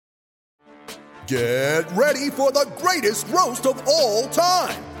Get ready for the greatest roast of all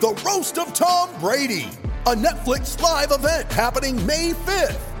time, the Roast of Tom Brady, a Netflix live event happening May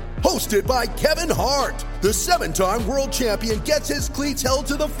 5th. Hosted by Kevin Hart, the 7-time world champion gets his cleats held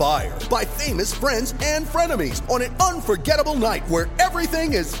to the fire by famous friends and frenemies on an unforgettable night where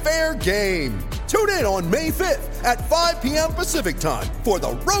everything is fair game. Tune in on May 5th at 5 p.m. Pacific time for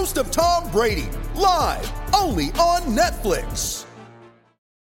the Roast of Tom Brady, live only on Netflix.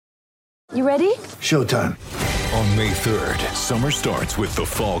 You ready? Showtime. On May 3rd, summer starts with The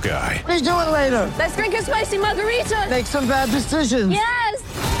Fall Guy. What are you doing later? Let's drink a spicy margarita. Make some bad decisions. Yes!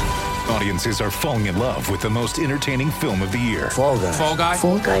 Audiences are falling in love with the most entertaining film of the year. Fall Guy. Fall Guy?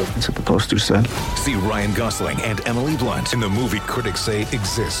 Fall Guy. That's what the poster said. See Ryan Gosling and Emily Blunt in the movie critics say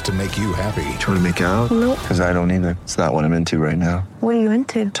exists to make you happy. Trying to make it out? Nope. Because I don't either. It's not what I'm into right now. What are you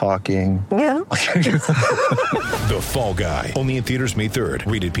into? Talking. Yeah. The Fall Guy. Only in theaters May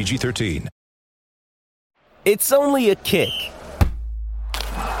 3rd. Rated PG-13. It's only a kick,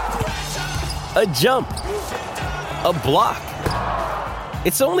 a jump, a block.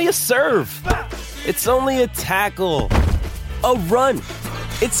 It's only a serve. It's only a tackle, a run.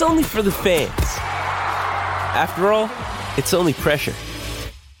 It's only for the fans. After all, it's only pressure.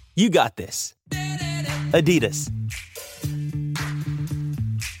 You got this. Adidas.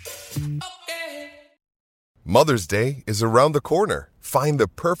 Mother's Day is around the corner. Find the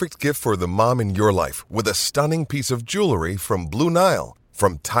perfect gift for the mom in your life with a stunning piece of jewelry from Blue Nile.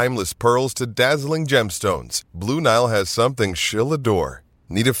 From timeless pearls to dazzling gemstones, Blue Nile has something she'll adore.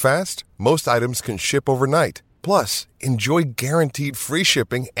 Need it fast? Most items can ship overnight. Plus, enjoy guaranteed free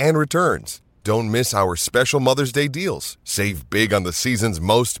shipping and returns. Don't miss our special Mother's Day deals. Save big on the season's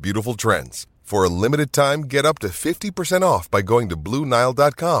most beautiful trends. For a limited time, get up to 50% off by going to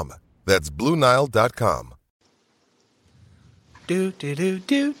BlueNile.com. That's BlueNile.com. We do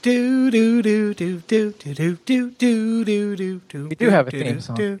have a theme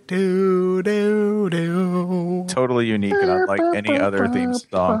song. Totally unique and unlike any other theme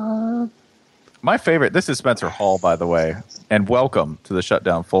song. My favorite, this is Spencer Hall, by the way, and welcome to the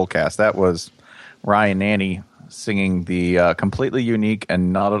Shutdown Fullcast. That was Ryan Nanny singing the completely unique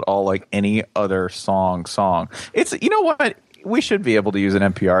and not at all like any other song. It's, you know what? We should be able to use an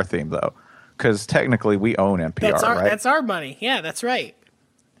NPR theme, though. Because technically we own NPR, right? That's our money. Yeah, that's right.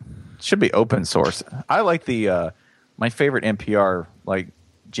 Should be open source. I like the my favorite NPR like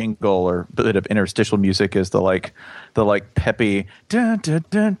jingle or bit of interstitial music is the peppy dun dun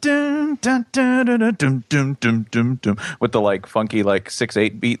dun dun dun dun dun dun dun dun dun dun with the like funky like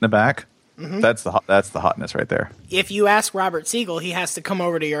 6/8 beat in the back. Mm-hmm. That's the hotness right there. If you ask Robert Siegel, he has to come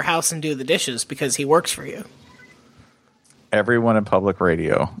over to your house and do the dishes because he works for you. Everyone in public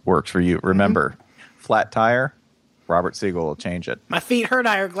radio works for you. Remember, flat tire, Robert Siegel will change it. My feet hurt,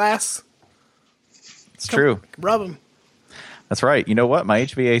 Glass. It's true. Rub them. That's right. You know what? My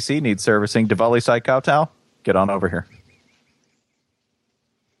HVAC needs servicing. Diwali Sai Kowtow, get on over here.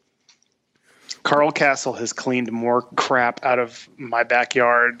 Carl Castle has cleaned more crap out of my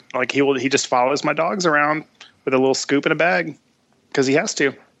backyard. Like he just follows my dogs around with a little scoop in a bag because he has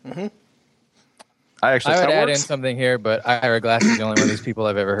to. Mm-hmm. I would add in something here, but Ira Glass is the only one of these people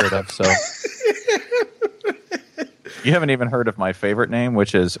I've ever heard of. So you haven't even heard of my favorite name,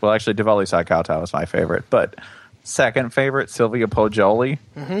 which is, well, actually, Diwali Sai Kowtow is my favorite, but second favorite, Sylvia Poggioli.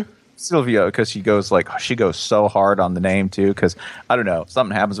 Mm-hmm. Sylvia, because she goes so hard on the name too. Because I don't know,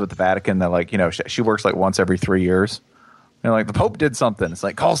 something happens with the Vatican that like she works like once every 3 years. And like the Pope did something. It's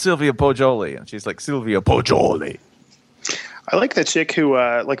like call Sylvia Poggioli, and she's like Sylvia Poggioli. I like the chick who,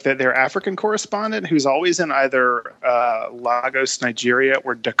 their African correspondent who's always in either Lagos, Nigeria,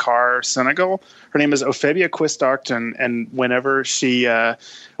 or Dakar, Senegal. Her name is Ophebia Quist-Arcton, and whenever she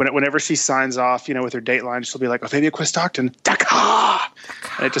signs off, with her Dateline, she'll be like, Ophebia Quist-Arcton, Dakar!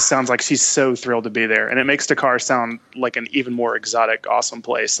 And it just sounds like she's so thrilled to be there. And it makes Dakar sound like an even more exotic, awesome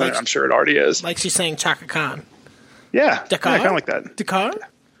place than I'm sure it already is. Like she's saying Chaka Khan. Yeah. Dakar? Yeah, kind of like that. Dakar?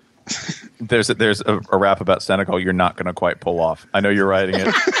 There's a rap about Senegal you're not going to quite pull off. I know you're writing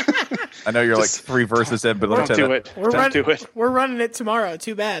it. I know you're like 3 verses in, but don't do it. Don't do it. We're running it tomorrow.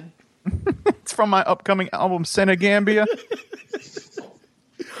 Too bad. It's from my upcoming album, Senegambia.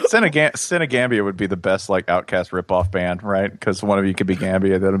 Senegambia would be the best like Outcast ripoff band, right? Because one of you could be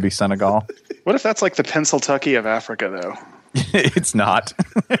Gambia, that would be Senegal. What if that's like the Pennsyltucky of Africa, though? It's not.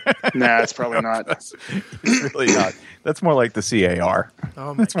 Nah, it's probably not. It's really not. That's more like the CAR.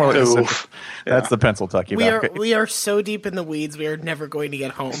 Oh my That's more God. like that's the Pennsyltucky. We are so deep in the weeds. We are never going to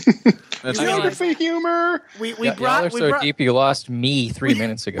get home. Geography humor. We Y'all brought are so deep you lost me 3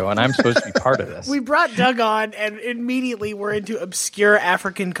 minutes ago, and I'm supposed to be part of this. we brought Doug on, and immediately we're into obscure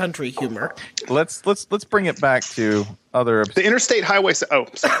African country humor. Let's bring it back to other. The interstate highway. Sorry.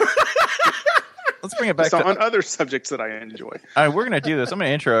 Let's bring it back So to on other subjects that I enjoy. All right, we're going to do this. I'm going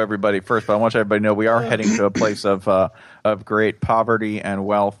to intro everybody first, but I want everybody to know we are heading to a place of great poverty and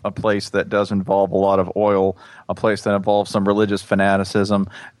wealth, a place that does involve a lot of oil, a place that involves some religious fanaticism,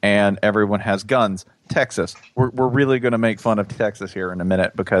 and everyone has guns. Texas. We're really going to make fun of Texas here in a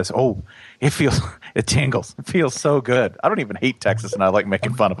minute because, it tingles. It feels so good. I don't even hate Texas, and I like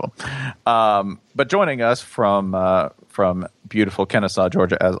making fun of them. But joining us from beautiful Kennesaw,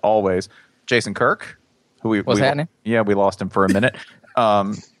 Georgia, as always, Jason Kirk, What's happening? Yeah, we lost him for a minute.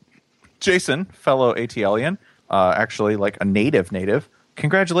 Jason, fellow ATLian, actually like a native.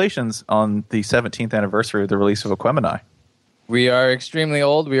 Congratulations on the 17th anniversary of the release of Aquemini. We are extremely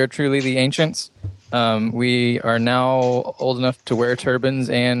old. We are truly the ancients. We are now old enough to wear turbans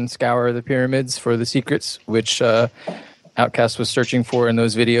and scour the pyramids for the secrets, which Outcast was searching for in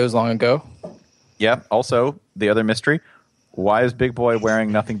those videos long ago. Yeah. Also, the other mystery: why is Big Boy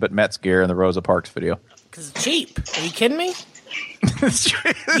wearing nothing but Mets gear in the Rosa Parks video? Because it's cheap. Are you kidding me?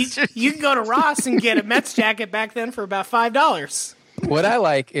 You can go to Ross and get a Mets jacket back then for about $5. What I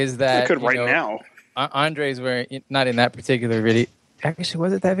like is that I could now. Andre's wearing, not in that particular video. Actually,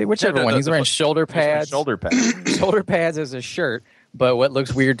 was it that video? Whichever one. He's wearing shoulder pads. Shoulder pads. Shoulder pads as a shirt. But what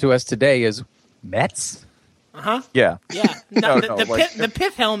looks weird to us today is Mets. Uh-huh. Yeah. Yeah. The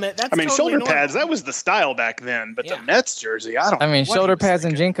pith helmet. That's totally shoulder normal. pads. That was the style back then. But Yeah. the Mets jersey, I don't. I mean, know what shoulder he was pads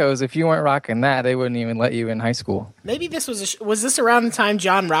and thinking. Jinkos. If you weren't rocking that, they wouldn't even let you in high school. Maybe this was this around the time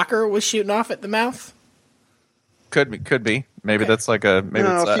John Rocker was shooting off at the mouth? Could be. Maybe that's like a maybe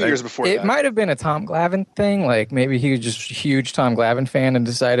No, it's a few years before It that. might have been a Tom Glavine thing. Like maybe he was just a huge Tom Glavine fan and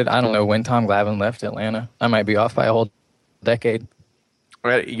decided, I don't know when Tom Glavine left Atlanta. I might be off by a whole decade.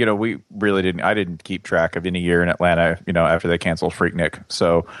 We really didn't. I didn't keep track of any year in Atlanta. After they canceled Freaknik,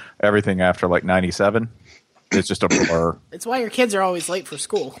 so everything after like *97, it's just a blur. It's why your kids are always late for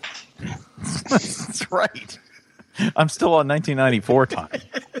school. That's right. I'm still on 1994 time.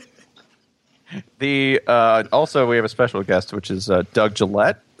 Also we have a special guest, which is Doug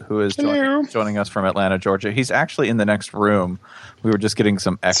Gillette, who is joining us from Atlanta, Georgia. He's actually in the next room. We were just getting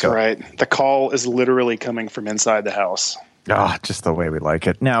some echo. That's right. The call is literally coming from inside the house. Just the way we like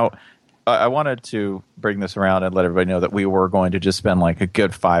it. Now, I wanted to bring this around and let everybody know that we were going to just spend like a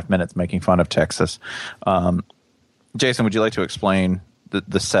good 5 minutes making fun of Texas. Jason, would you like to explain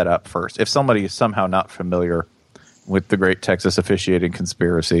the setup first? If somebody is somehow not familiar with the great Texas officiating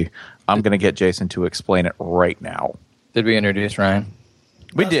conspiracy, I'm going to get Jason to explain it right now. Did we introduce Ryan?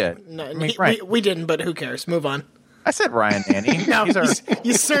 We did. No, Ryan, we didn't, but who cares? Move on. I said Ryan Nanny. No,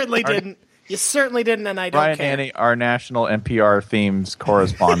 you certainly didn't. You certainly didn't, and I don't Ryan care. Nanny, our national NPR themes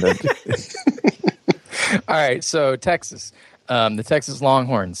correspondent. All right, so Texas. The Texas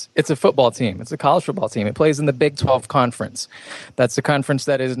Longhorns. It's a football team. It's a college football team. It plays in the Big 12 Conference. That's a conference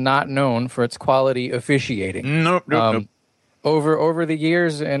that is not known for its quality officiating. Nope. Over the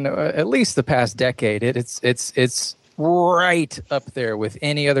years and at least the past decade, it's right up there with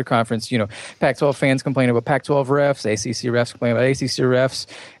any other conference. Pac-12 fans complain about Pac-12 refs. ACC refs complain about ACC refs.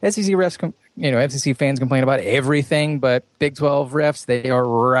 SEC refs, SEC fans complain about everything, but Big 12 refs, they are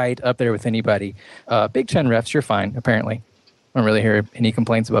right up there with anybody. Big 10 refs, you're fine, apparently. I don't really hear any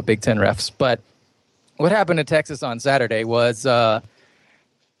complaints about Big 10 refs. But what happened to Texas on Saturday was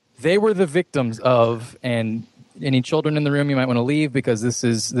they were the victims of, and any children in the room, you might want to leave because this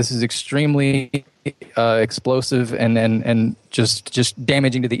is extremely explosive and just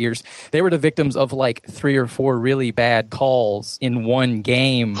damaging to the ears. They were the victims of like 3 or 4 really bad calls in one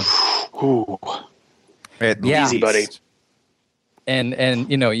game. Ooh. Easy, buddy. And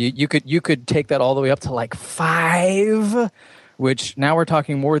you could take that all the way up to like 5, which now we're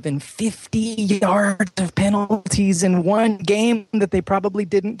talking more than 50 yards of penalties in one game that they probably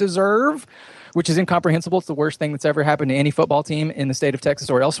didn't deserve, which is incomprehensible. It's the worst thing that's ever happened to any football team in the state of Texas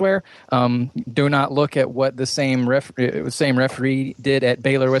or elsewhere. Do not look at what the same referee did at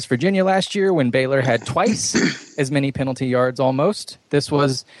Baylor, West Virginia last year when Baylor had twice as many penalty yards almost. This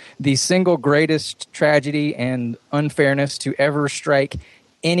was the single greatest tragedy and unfairness to ever strike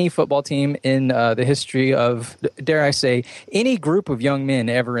any football team in the history of, dare I say, any group of young men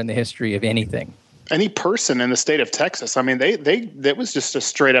ever in the history of anything. Any person in the state of Texas. I mean, that was just a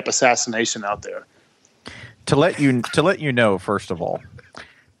straight up assassination out there. To let you know, first of all,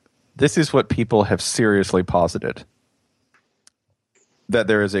 this is what people have seriously posited. That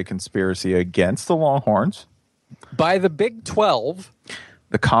there is a conspiracy against the Longhorns. By the Big 12.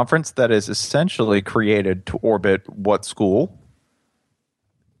 The conference that is essentially created to orbit what school?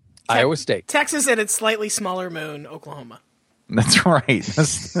 Iowa State. Texas and its slightly smaller moon, Oklahoma. That's right.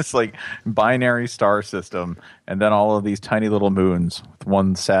 This like binary star system, and then all of these tiny little moons with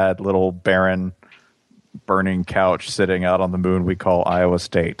one sad little barren burning couch sitting out on the moon we call Iowa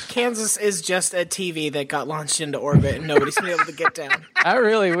State. Kansas is just a TV that got launched into orbit and nobody's been able to get down. I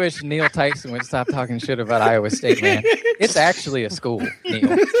really wish Neil Tyson would stop talking shit about Iowa State, man. It's actually a school,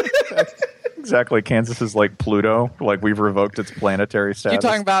 Neil. Exactly. Kansas is like Pluto. Like, we've revoked its planetary status. You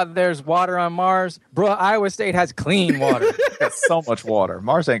talking about there's water on Mars? Bro, Iowa State has clean water. Got so much water.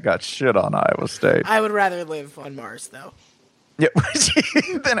 Mars ain't got shit on Iowa State. I would rather live on Mars, though. Yeah,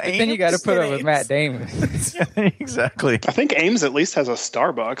 then you got to put up with Matt Damon. Yeah, exactly. I think Ames at least has a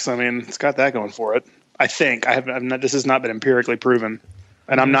Starbucks. I mean, it's got that going for it. I think. I'm not, this has not been empirically proven.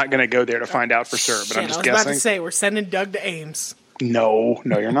 And I'm not going to go there to find out for sure, but I'm just guessing. I was about to say, we're sending Doug to Ames. No,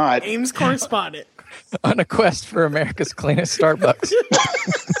 you're not. Ames correspondent. On a quest for America's cleanest Starbucks.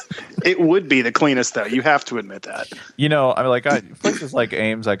 It would be the cleanest, though. You have to admit that. You know, I mean, like, places like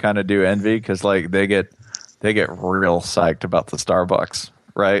Ames, I kind of do envy because, like, they get real psyched about the Starbucks,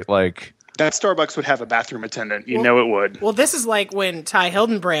 right? Like, that Starbucks would have a bathroom attendant. You know it would. Well, this is like when Ty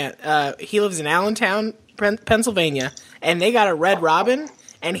Hildenbrandt, he lives in Allentown, Pennsylvania, and they got a Red Robin,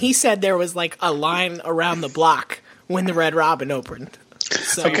 and he said there was like a line around the block when the Red Robin opened.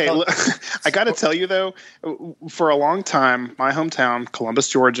 So, okay, I got to tell you, though, for a long time, my hometown, Columbus,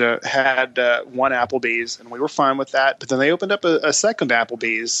 Georgia, had one Applebee's, and we were fine with that. But then they opened up a second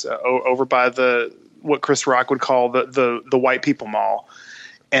Applebee's over by what Chris Rock would call the white people mall.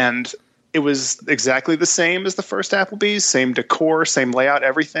 And it was exactly the same as the first Applebee's, same decor, same layout,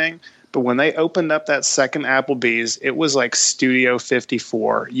 everything. But when they opened up that second Applebee's, it was like Studio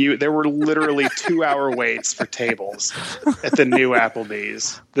 54. There were literally 2-hour waits for tables at the new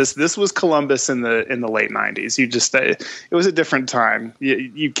Applebee's. This was Columbus in the late 90s. It was a different time.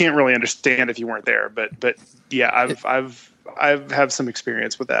 You can't really understand if you weren't there, but yeah, I have some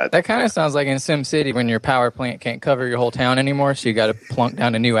experience with that. That kind of sounds like in SimCity when your power plant can't cover your whole town anymore, so you got to plunk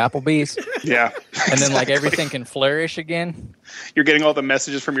down a new Applebee's. Yeah. And then like everything can flourish again. You're getting all the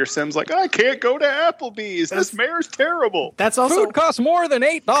messages from your Sims like, I can't go to Applebee's. This mayor's terrible. That's also food costs more than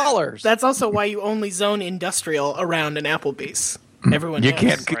 $8. That's also why you only zone industrial around an Applebee's. Everyone knows.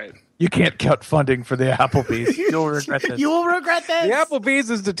 You can't cut funding for the Applebee's. You'll regret this. You will regret this. The Applebee's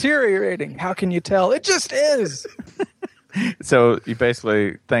is deteriorating. How can you tell? It just is. So you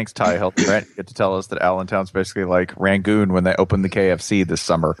basically, thanks Ty Hildenbrandt, you get to tell us that Allentown's basically like Rangoon when they opened the KFC this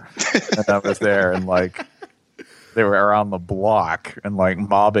summer. And I was there, and like they were around the block and like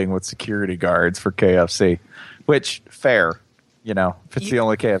mobbing with security guards for KFC, which fair. You know, if it's the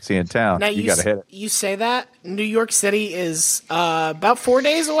only KFC in town, you got to hit it. You say that New York City is about 4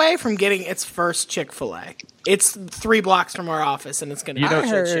 days away from getting its first Chick-fil-A. It's 3 blocks from our office, and it's going to be a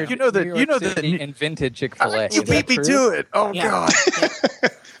shit show. You know that invented Chick-fil-A. You beat me to it. Oh God.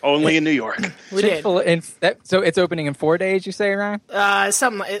 Only in New York. We did. So it's opening in 4 days, you say, Ryan?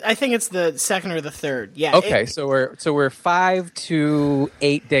 Something. I think it's the second or the third. Yeah. Okay, so we're 5 to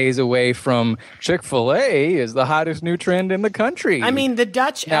 8 days away from Chick-fil-A is the hottest new trend in the country. I mean, the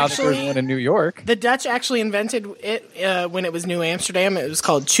Dutch now actually. There's one in New York. The Dutch actually invented it when it was New Amsterdam. It was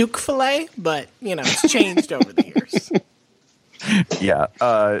called Chook-filet, but you know it's changed over the years. Yeah.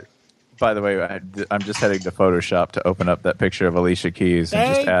 By the way, I'm just heading to Photoshop to open up that picture of Alicia Keys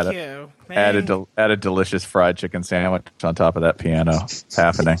and just add a delicious fried chicken sandwich on top of that piano. It's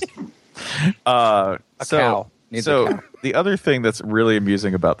happening. So the other thing that's really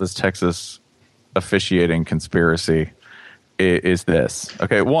amusing about this Texas officiating conspiracy is this.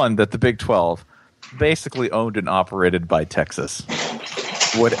 Okay, one, that the Big 12, basically owned and operated by Texas,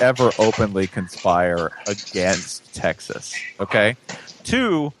 would ever openly conspire against Texas. Okay?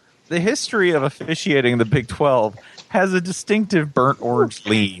 2, the history of officiating the Big 12 has a distinctive burnt orange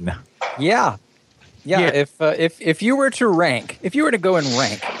lean. Yeah. If you were to go and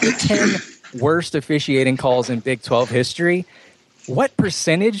rank the 10 worst officiating calls in Big 12 history, what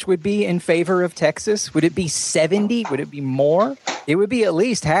percentage would be in favor of Texas? Would it be 70? Would it be more? It would be at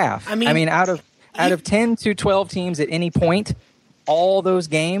least half. I mean, out of 10 to 12 teams at any point, all those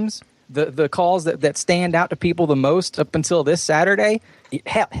games, the calls that stand out to people the most up until this Saturday,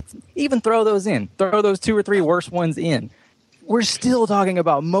 hell, even throw those in. Throw those 2 or 3 worst ones in. We're still talking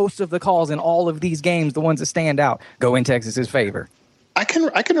about most of the calls in all of these games, the ones that stand out, go in Texas's favor. I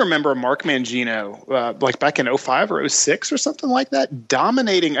can remember Mark Mangino, like back in 05 or 06 or something like that,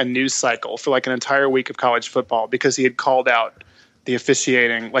 dominating a news cycle for like an entire week of college football because he had called out the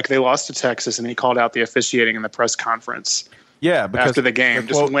officiating. Like they lost to Texas, and he called out the officiating in the press conference. Yeah, because after the game,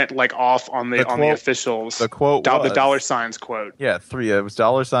 just went like off on the officials. The quote was, the dollar signs quote. Yeah, it was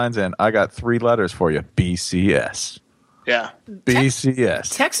dollar signs, and I got 3 letters for you: BCS. Yeah,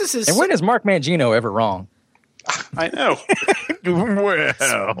 BCS. Texas is. And when is Mark Mangino ever wrong? I know. Well,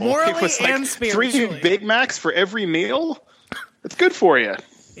 morally like and spiritually. 3 Big Macs for every meal. It's good for you.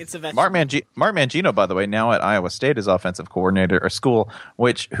 It's a vegetable. Mark Mangino, by the way, now at Iowa State is offensive coordinator, a school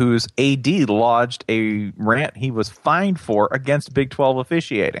whose AD lodged a rant he was fined for against Big 12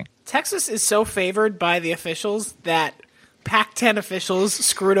 officiating. Texas is so favored by the officials that Pac-10 officials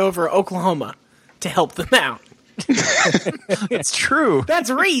screwed over Oklahoma to help them out. It's true. That's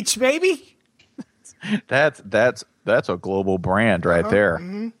reach, baby. That's a global brand right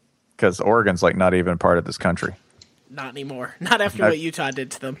there. Because Oregon's like not even part of this country. Not anymore. Not after what Utah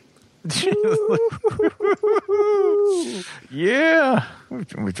did to them. Yeah.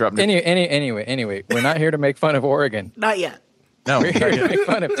 We dropped it. Anyway, we're not here to make fun of Oregon. Not yet. No, we're here to make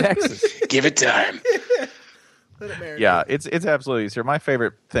fun of Texas. Give it time. Yeah, it's absolutely easier. My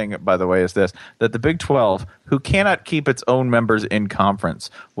favorite thing, by the way, is this: that the Big 12, who cannot keep its own members in conference,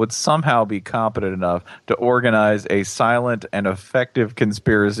 would somehow be competent enough to organize a silent and effective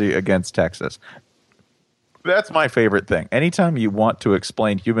conspiracy against Texas. That's my favorite thing. Anytime you want to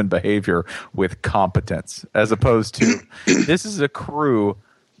explain human behavior with competence, as opposed to this is a crew,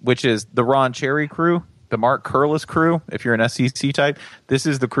 which is the Ron Cherry crew, the Mark Curlis crew. If you're an SEC type, this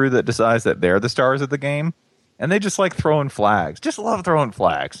is the crew that decides that they're the stars of the game. And they just like throwing flags. Just love throwing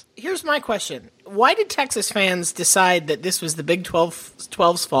flags. Here's my question. Why did Texas fans decide that this was the Big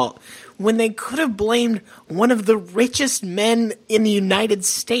 12's fault when they could have blamed one of the richest men in the United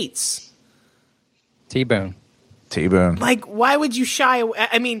States? T-Boone. Like, why would you shy away?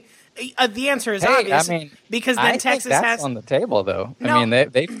 I mean, the answer is obvious. Because then Texas that's on the table, though. No. I mean,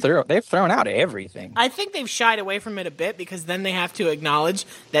 they've thrown out everything. I think they've shied away from it a bit because then they have to acknowledge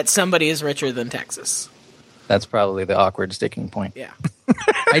that somebody is richer than Texas. That's probably the awkward sticking point. Yeah.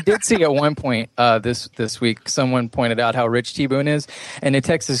 I did see at one point this week, someone pointed out how rich T-Boone is. And a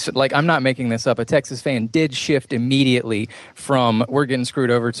Texas, like, I'm not making this up, a Texas fan did shift immediately from we're getting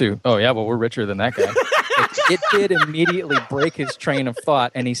screwed over to, oh, yeah, well, we're richer than that guy. It did immediately break his train of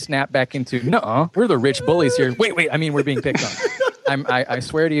thought, and he snapped back into, nuh-uh, we're the rich bullies here. Wait, I mean, we're being picked on. I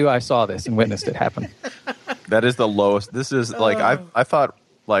swear to you, I saw this and witnessed it happen. That is the lowest. This is, like, I thought,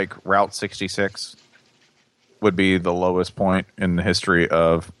 like, Route 66 would be the lowest point in the history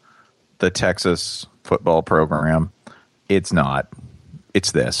of the Texas football program. It's not.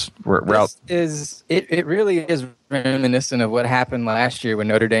 It's this. It really is reminiscent of what happened last year when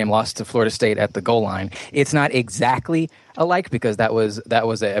Notre Dame lost to Florida State at the goal line. It's not exactly alike because that was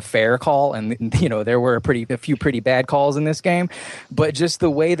a fair call, and there were a few pretty bad calls in this game. But just the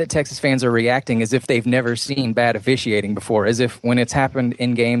way that Texas fans are reacting as if they've never seen bad officiating before, as if when it's happened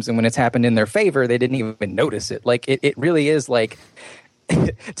in games and when it's happened in their favor, they didn't even notice it. Like it really is like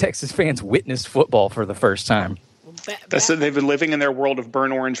Texas fans witnessed football for the first time. They've been living in their world of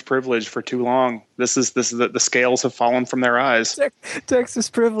burnt orange privilege for too long. This is the scales have fallen from their eyes. Texas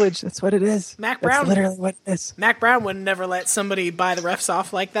privilege. That's what it is. Mac Brown. That's literally what it is. Mac Brown would never let somebody buy the refs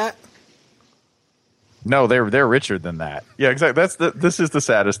off like that. No, they're richer than that. Yeah, exactly. This is the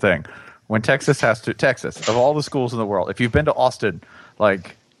saddest thing. When Texas of all the schools in the world, if you've been to Austin,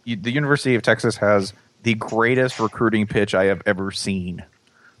 like the University of Texas has the greatest recruiting pitch I have ever seen,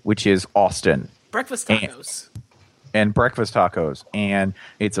 which is Austin. Breakfast tacos. And breakfast tacos. And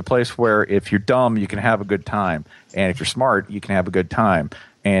it's a place where if you're dumb, you can have a good time. And if you're smart, you can have a good time.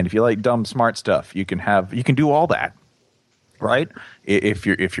 And if you like dumb, smart stuff, you can do all that. Right? If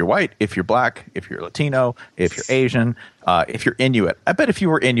you're white, if you're black, if you're Latino, if you're Asian, if you're Inuit. I bet if you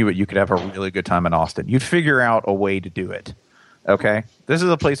were Inuit, you could have a really good time in Austin. You'd figure out a way to do it. Okay? This is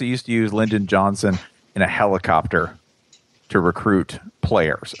a place that used to use Lyndon Johnson in a helicopter to recruit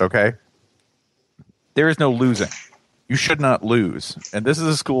players. Okay? There is no losing. You should not lose. And this is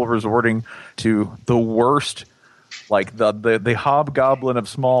a school resorting to the worst, like the hobgoblin of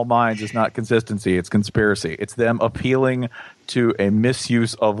small minds is not consistency, it's conspiracy. It's them appealing to a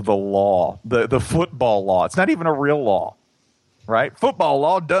misuse of the law, the football law. It's not even a real law, right? Football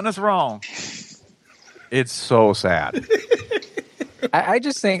law done us wrong. It's so sad. I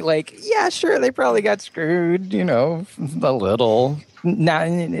just think, like, yeah, sure, they probably got screwed, a little. Now,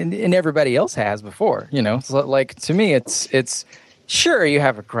 and everybody else has before, So, like, to me, it's sure you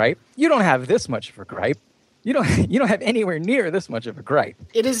have a gripe. You don't have this much of a gripe, You don't have anywhere near this much of a gripe.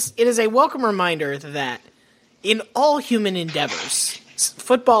 It is a welcome reminder that in all human endeavors,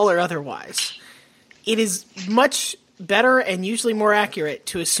 football or otherwise, it is much better and usually more accurate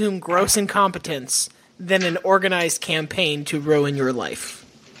to assume gross incompetence than an organized campaign to ruin your life.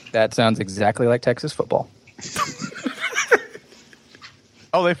 That sounds exactly like Texas football.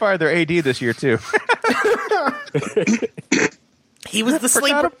 Oh, they fired their AD this year too. He was the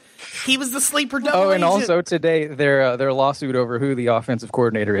sleeper. He was the sleeper double Oh, and agent. also today, their lawsuit over who the offensive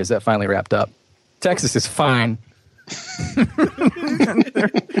coordinator is that finally wrapped up. Texas is fine.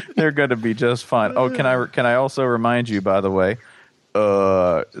 They're going to be just fine. Oh, can I also remind you, by the way,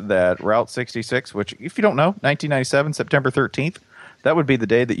 that Route 66, which if you don't know, 1997, September 13th, that would be the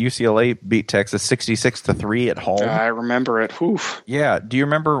day that UCLA beat Texas 66-3 at home. I remember it. Oof. Yeah. Do you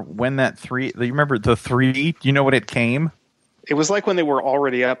remember when that three? Do you remember the three? Do you know when it came? It was like when they were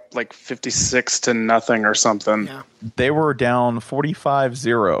already up like 56-0 or something. Yeah. They were down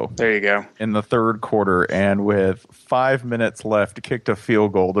 45-0. There you go. In the third quarter, and with 5 minutes left, kicked a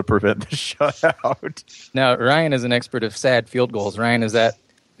field goal to prevent the shutout. Now, Ryan is an expert of sad field goals. Ryan, is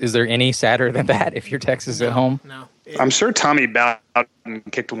there any sadder than that if you're Texas at home? No. I'm sure Tommy Bowden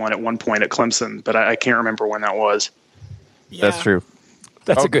kicked one at one point at Clemson, but I can't remember when that was. Yeah. That's true.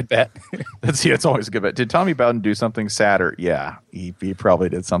 That's a good bet. It's always a good bet. Did Tommy Bowden do something sadder? Yeah, he probably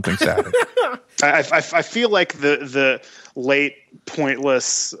did something sadder. I feel like the late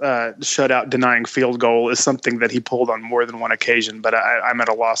pointless shutout denying field goal is something that he pulled on more than one occasion, but I'm at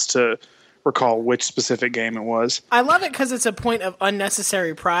a loss to recall which specific game it was. I love it because it's a point of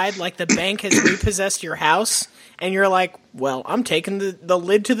unnecessary pride, like the bank has repossessed your house, and you're like, well, I'm taking the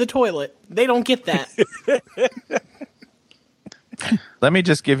lid to the toilet. They don't get that. Let me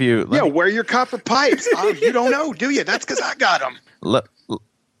just give you... Where are your copper pipes? You don't know, do you? That's because I got them.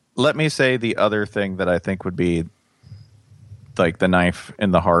 Let me say the other thing that I think would be like the knife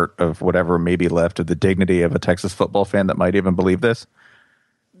in the heart of whatever may be left of the dignity of a Texas football fan that might even believe this.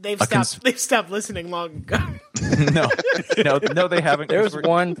 They've stopped listening long ago. No, they haven't. There's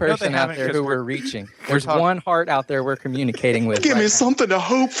one person out there who we're reaching. There's one heart out there we're communicating with. Give me something to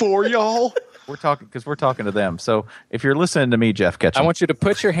hope for, y'all. We're talking to them. So if you're listening to me, Jeff Ketchum, I want you to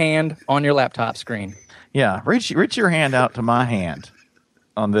put your hand on your laptop screen. Yeah, reach your hand out to my hand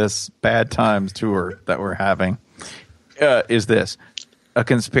on this Bad Times tour that we're having. Is this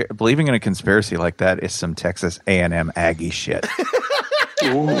believing in a conspiracy like that is some Texas A&M Aggie shit.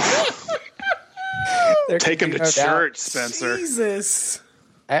 Take him to church, Spencer. Jesus.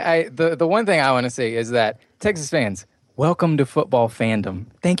 The one thing I want to say is that Texas fans, welcome to football fandom.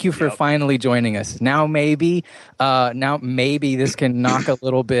 Thank you for finally joining us. Now maybe this can knock a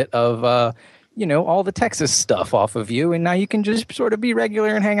little bit of all the Texas stuff off of you, and now you can just sort of be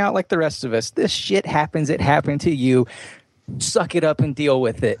regular and hang out like the rest of us. This shit happens. It happened to you. Suck it up and deal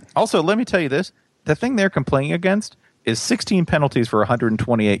with it. Also, let me tell you this. The thing they're complaining against is 16 penalties for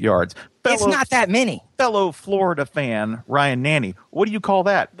 128 yards. It's not that many. Fellow Florida fan, Ryan Nanny, what do you call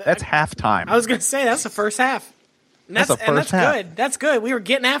that? That's halftime. I was going to say, that's the first half. That's the first half. Good. That's good. We were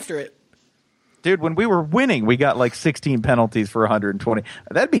getting after it. Dude, when we were winning, we got like 16 penalties for 120.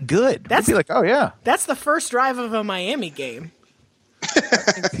 That'd be good. That'd be like, oh, yeah. That's the first drive of a Miami game.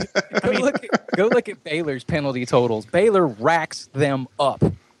 Go look at Baylor's penalty totals. Baylor racks them up.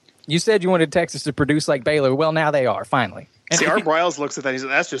 You said you wanted Texas to produce like Baylor. Well, now they are, finally. See, Art Briles looks at that. He says,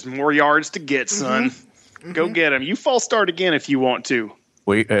 that's just more yards to get, son. Mm-hmm. Go get him. You false start again if you want to.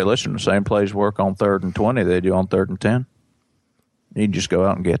 Hey, listen, the same plays work on 3rd and 20 they do on 3rd and 10. You can just go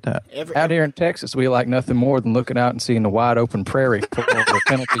out and get that. Out here in Texas, we like nothing more than looking out and seeing the wide open prairie for the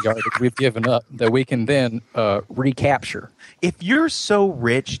penalty yardage we've given up that we can then recapture. If you're so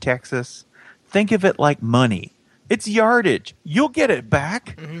rich, Texas, think of it like money. It's yardage. You'll get it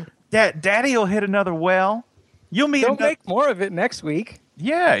back. Mm-hmm. Daddy will hit another well. You'll make more of it next week.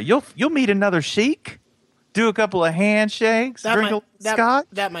 Yeah, you'll meet another sheik. Do a couple of handshakes. Drink a scotch.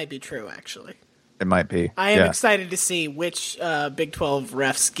 That might be true, actually. It might be. I am excited to see which Big 12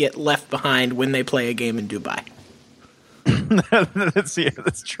 refs get left behind when they play a game in Dubai.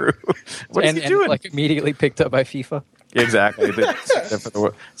 That's true. What is he doing? Like immediately picked up by FIFA. Exactly.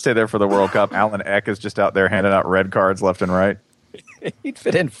 Stay there for the World Cup. Alan Eck is just out there handing out red cards left and right. He'd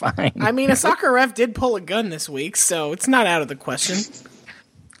fit in fine. I mean, a soccer ref did pull a gun this week, so it's not out of the question.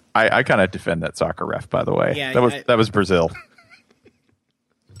 I kind of defend that soccer ref, by the way. Yeah, that was Brazil.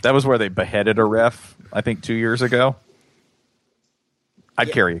 That was where they beheaded a ref, I think, 2 years ago.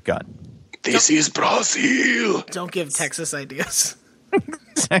 I'd carry a gun. This is Brazil. Don't give Texas ideas.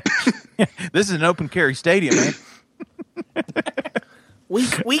 This is an open carry stadium, man. We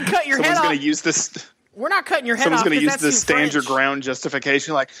cut your head off. Someone's going to use this. We're not cutting your head Someone's off. going to use that's this too stand your French. ground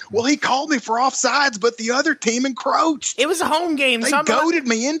justification, like, well, he called me for offsides, but the other team encroached. It was a home game. They so goaded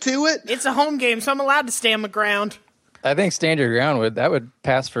me into it. It's a home game, so I'm allowed to stand my ground. I think stand your ground would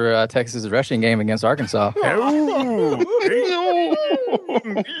pass for Texas' rushing game against Arkansas.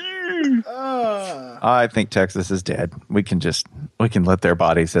 I think Texas is dead. We can let their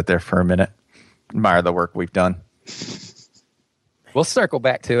bodies sit there for a minute. Admire the work we've done. We'll circle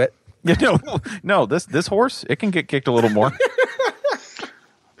back to it. No, this horse, it can get kicked a little more.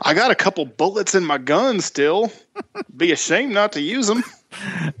 I got a couple bullets in my gun still. Be ashamed not to use them.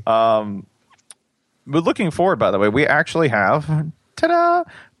 But looking forward, by the way, we actually have, an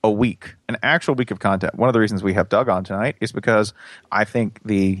actual week of content. One of the reasons we have Doug on tonight is because I think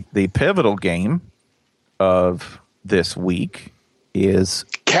the pivotal game of this week is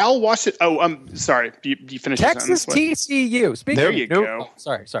Cal Washington. Oh, I'm sorry. You finished Texas TCU. There you go.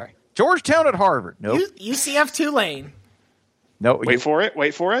 Sorry. Georgetown at Harvard. Nope. UCF Tulane. No. Wait for it.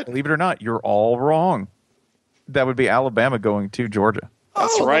 Believe it or not, you're all wrong. That would be Alabama going to Georgia.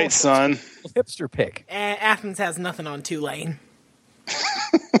 That's right, son. Hipster pick. Athens has nothing on Tulane.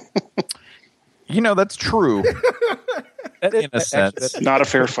 That's true. In a sense. Not a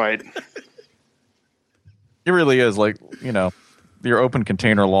fair fight. It really is your open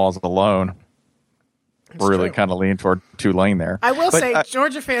container laws alone really kind of lean toward Tulane there. I will say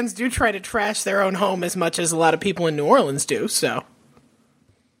Georgia fans do try to trash their own home as much as a lot of people in New Orleans do, so.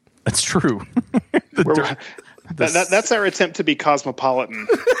 That's true. That's our attempt to be cosmopolitan.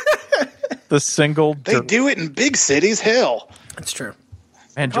 They do it in big cities. Hell. That's true.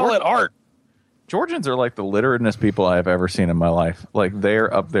 And call it art. Georgians are like the litteredest people I have ever seen in my life. Like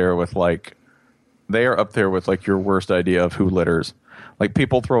they're up there with your worst idea of who litters. Like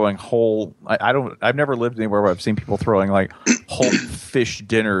people throwing I've never lived anywhere where I've seen people throwing like whole fish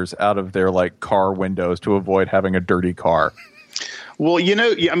dinners out of their like car windows to avoid having a dirty car. Well,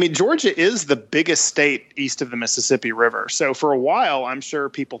 Georgia is the biggest state east of the Mississippi River. So for a while, I'm sure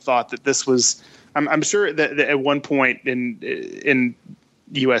people thought that this was. I'm sure that at one point in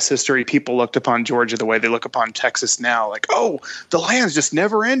U.S. history, people looked upon Georgia the way they look upon Texas now, like, oh, the land's just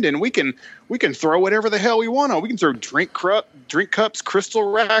never ending. We can throw whatever the hell we want on. We can throw drink cups,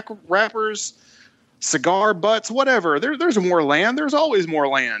 crystal wrappers, cigar butts, whatever. There's more land. There's always more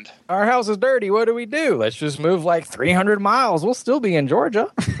land. Our house is dirty. What do we do? Let's just move like 300 miles. We'll still be in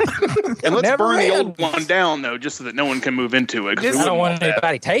Georgia. And let's burn the old one down, though, just so that no one can move into it. I don't want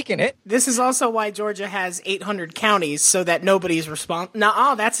anybody taking it. This is also why Georgia has 800 counties, so that nobody's responsible.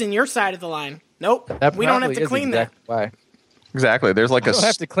 No, that's in your side of the line. Nope. We don't have to clean that. Why? Exactly. There's like we don't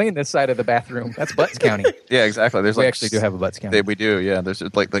have to clean this side of the bathroom. That's Butts County. Yeah, exactly. We actually do have a Butts County. We do, yeah. There's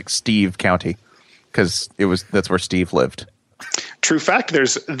like Steve County. Because that's where Steve lived. True fact.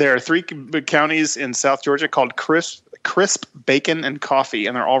 There are 3 counties in South Georgia called Crisp, Bacon, and Coffee,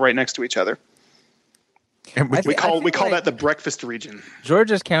 and they're all right next to each other. And we call that the breakfast region.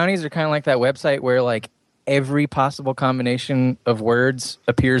 Georgia's counties are kind of like that website where like every possible combination of words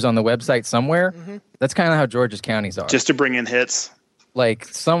appears on the website somewhere. Mm-hmm. That's kind of how Georgia's counties are. Just to bring in hits. Like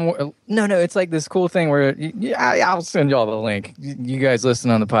it's like this cool thing where I'll send y'all the link. You guys listen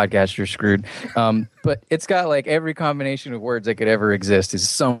on the podcast, you're screwed. But it's got like every combination of words that could ever exist is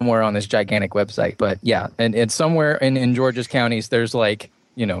somewhere on this gigantic website. But yeah, and somewhere in Georgia's counties, there's like,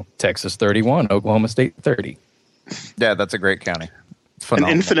 Texas 31, Oklahoma State 30. Yeah, that's a great county. It's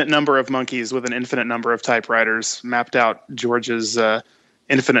phenomenal. An infinite number of monkeys with an infinite number of typewriters mapped out Georgia's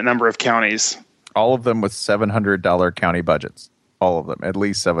infinite number of counties. All of them with $700 county budgets. All of them, at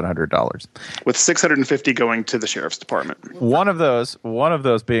least $700, with $650 going to the sheriff's department. One of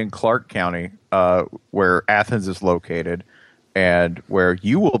those being Clark County, where Athens is located, and where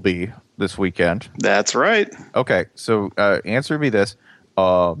you will be this weekend. That's right. Okay, so answer me this: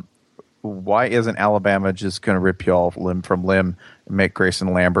 why isn't Alabama just going to rip you off limb from limb and make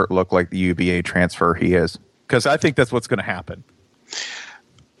Grayson Lambert look like the UVA transfer he is? Because I think that's what's going to happen.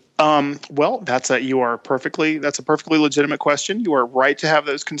 Well, that's a perfectly legitimate question. You are right to have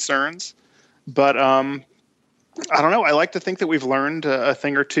those concerns, but I don't know. I like to think that we've learned a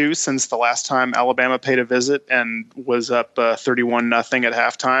thing or two since the last time Alabama paid a visit and was up 31-0 at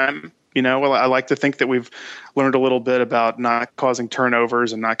halftime. Well, I like to think that we've learned a little bit about not causing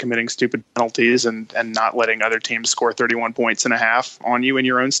turnovers and not committing stupid penalties and not letting other teams score 31 points and a half on you in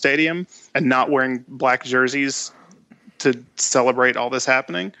your own stadium and not wearing black jerseys to celebrate all this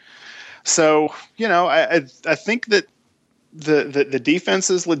happening. So, I think that the defense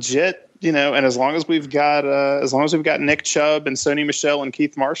is legit, and as long as we've got Nick Chubb and Sony Michel and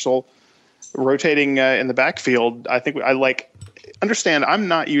Keith Marshall rotating in the backfield, I think I like understand, I'm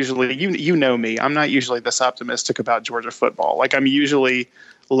not usually, you know me, I'm not usually this optimistic about Georgia football. Like, I'm usually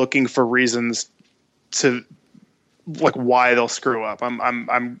looking for reasons to, like, why they'll screw up.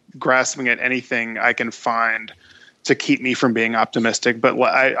 I'm grasping at anything I can find to keep me from being optimistic. But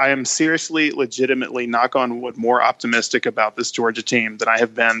I am seriously, legitimately, knock on wood, more optimistic about this Georgia team than I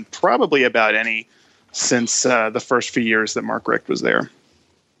have been probably about any since the first few years that Mark Richt was there.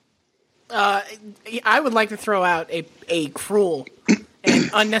 I would like to throw out a cruel and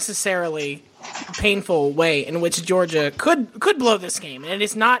unnecessarily painful way in which Georgia could blow this game. And it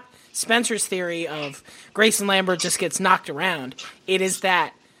is not Spencer's theory of Grayson Lambert just gets knocked around. It is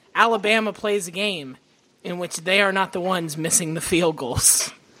that Alabama plays a game in which they are not the ones missing the field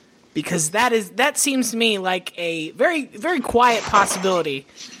goals. Because that seems to me like a very, very quiet possibility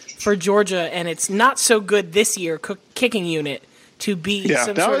for Georgia and its not so good this year kicking unit to be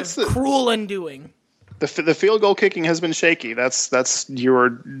some sort of cruel undoing. The field goal kicking has been shaky. That's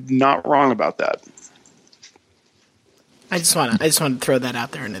you're not wrong about that. I just want to throw that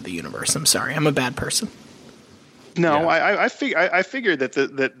out there into the universe. I'm sorry, I'm a bad person. No, yeah. I figured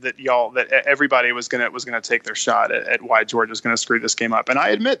that everybody was gonna take their shot at why Georgia's gonna screw this game up, and I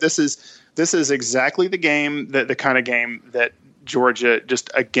admit this is exactly the game the kind of game that Georgia, just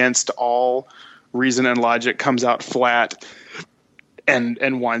against all reason and logic, comes out flat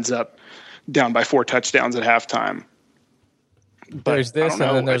and winds up down by 4 touchdowns at halftime. But there's this,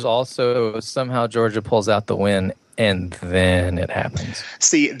 and then there's also somehow Georgia pulls out the win, and then it happens.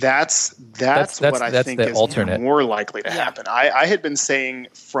 See, that's what I think is alternate. More likely to happen. I had been saying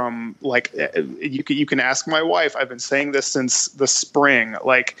from, like, you can ask my wife. I've been saying this since the spring.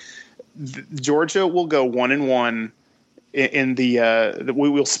 Like, Georgia will go 1-1 in the we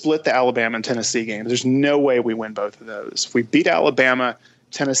will split the Alabama and Tennessee game. There's no way we win both of those. If we beat Alabama,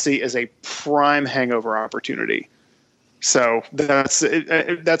 Tennessee is a prime hangover opportunity. So that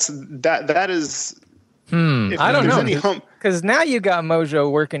is. I don't know, because now you got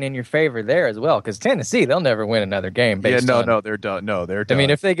Mojo working in your favor there as well. Because Tennessee, they'll never win another game. They're done. No, they're done. I mean,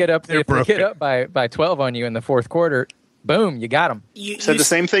 if they get up, by 12 on you in the fourth quarter, boom, you got them. You said the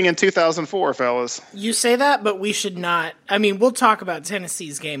same thing in 2004, fellas. You say that, but we should not. I mean, we'll talk about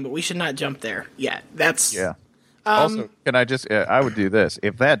Tennessee's game, but we should not jump there yet. Yeah. Also, can I just? I would do this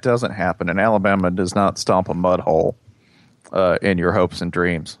if that doesn't happen, and Alabama does not stomp a mud hole in your hopes and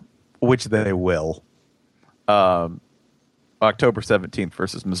dreams, which they will. October 17th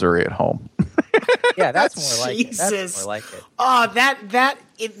versus Missouri at home. Yeah, that's more like it. That's more like it. Oh,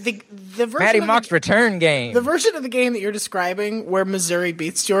 the version Matty Mock's return game. The version of the game that you're describing, where Missouri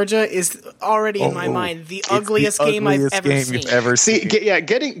beats Georgia, is already in my mind the ugliest game I've ever seen.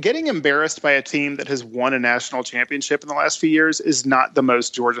 Getting embarrassed by a team that has won a national championship in the last few years is not the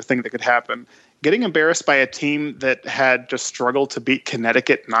most Georgia thing that could happen. Getting embarrassed by a team that had just struggled to beat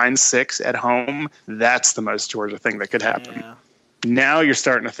Connecticut 9-6 at home, that's the most Georgia thing that could happen. Yeah. Now you're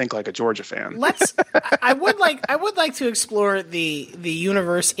starting to think like a Georgia fan. I would like to explore the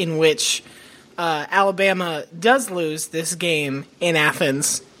universe in which Alabama does lose this game in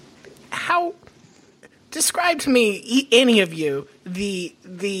Athens. Describe to me, any of you, the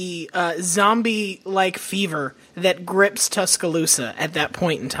zombie-like fever that grips Tuscaloosa at that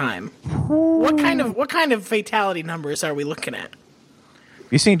point in time. What kind of fatality numbers are we looking at?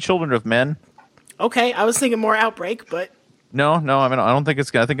 You seen Children of Men? Okay, I was thinking more Outbreak, but no. I mean, I don't think it's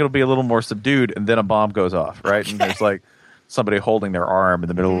gonna. I think it'll be a little more subdued, and then a bomb goes off, right? Okay. And there's like somebody holding their arm in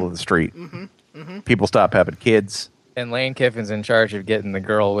the middle of the street. People stop having kids. And Lane Kiffin's in charge of getting the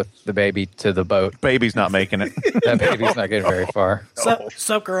girl with the baby to the boat. Baby's not making it. That baby's not getting very far.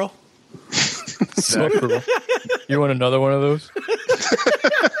 Sup, girl? Sup, girl? You want another one of those?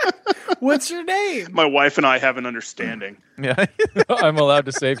 What's your name? My wife and I have an understanding. Yeah. I'm allowed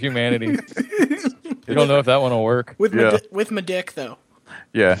to save humanity. You don't know if that one will work. With my dick, though.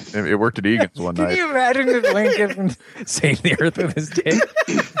 Yeah, it worked at Egan's one night. Can you imagine if Lane Kiffin saved the earth with his dick?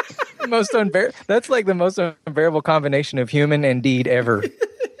 That's like the most unbearable combination of human and deed ever.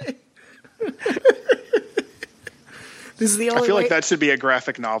 This is the only I feel like that should be a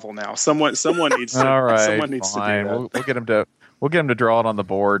graphic novel now. Someone needs to. All right, someone needs fine. to do that. We'll get him to draw it on the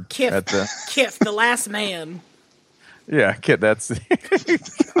board. Kiff, the last man. Yeah, Kit. That's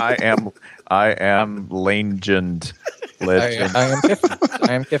I am Legend. I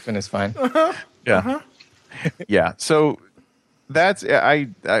am Kiffin is fine. Yeah, yeah. So. That's I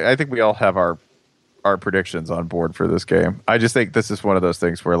think we all have our predictions on board for this game. I just think this is one of those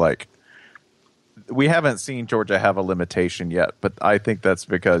things where, like, we haven't seen Georgia have a limitation yet, but I think that's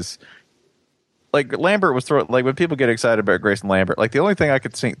because, like, Lambert was like when people get excited about Grayson Lambert, like the only thing I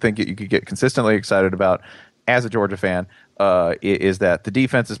could think that you could get consistently excited about as a Georgia fan is that the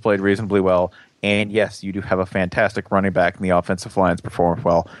defense has played reasonably well. And yes, you do have a fantastic running back, and the offensive line's performed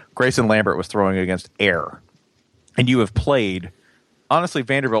well. Grayson Lambert was throwing against air. And you have played. Honestly,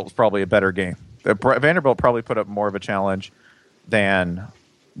 Vanderbilt was probably a better game. Vanderbilt probably put up more of a challenge than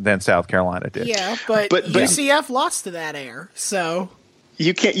South Carolina did. Yeah, but UCF lost to that air, so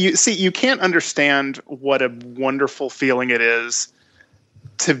you can't understand what a wonderful feeling it is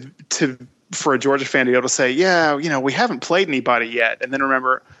for a Georgia fan to be able to say, yeah, we haven't played anybody yet, and then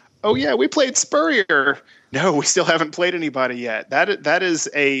remember, oh yeah, we played Spurrier. No, we still haven't played anybody yet. That is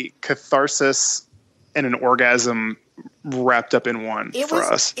a catharsis and an orgasm wrapped up in one for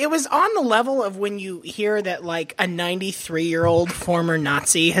us. It was on the level of when you hear that like a 93-year-old former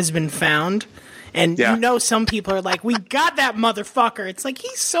Nazi has been found, and some people are like, we got that motherfucker. It's like,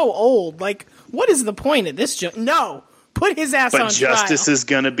 he's so old. Like, what is the point of this? No, put his ass on trial. But justice is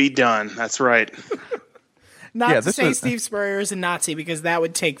going to be done. That's right. Not to say Steve Spurrier is a Nazi, because that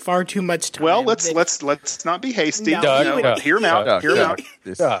would take far too much time. Well, let's not be hasty. No, hear him out. Hear him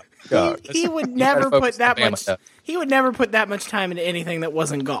out. He would never put that much. He would never put that much time into anything that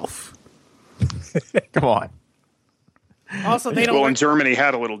wasn't golf. Come on. Also, they don't. Well, and Germany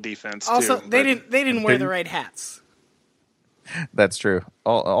had a little defense. Also, too, they didn't wear the right hats. That's true.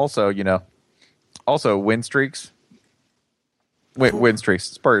 Also, win streaks. Win streaks.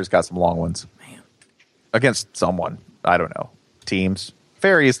 Spurs got some long ones. Against someone, I don't know, teams,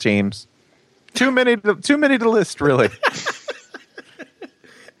 various teams, too many to list, really.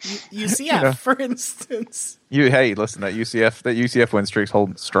 UCF, for instance. Listen, that UCF win streak's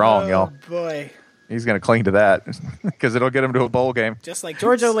holding strong, y'all. Oh boy, he's gonna cling to that because it'll get him to a bowl game, just like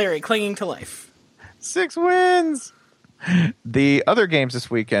George O'Leary clinging to life. 6 wins. The other games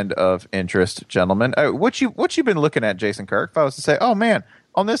this weekend of interest, gentlemen. What you been looking at, Jason Kirk? If I was to say, oh man.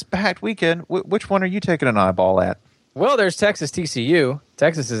 On this packed weekend, which one are you taking an eyeball at? Well, there's Texas TCU.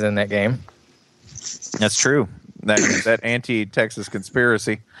 Texas is in that game. That's true. That anti-Texas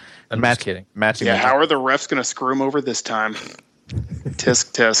conspiracy. I'm just kidding. Matching. Yeah, how are the refs going to screw him over this time?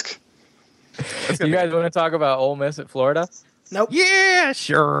 Tisk. You guys want to talk about Ole Miss at Florida? Nope. Yeah,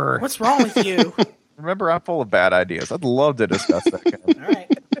 sure. What's wrong with you? Remember, I'm full of bad ideas. I'd love to discuss that game. All right.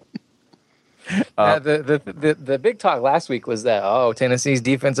 The big talk last week was that Tennessee's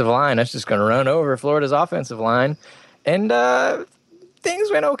defensive line that's just going to run over Florida's offensive line, and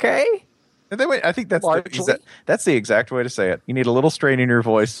things went okay. I think that's the exact way to say it. You need a little strain in your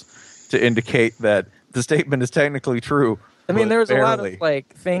voice to indicate that the statement is technically true. I mean, there's a lot of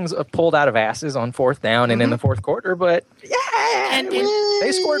things pulled out of asses on fourth down and in the fourth quarter, but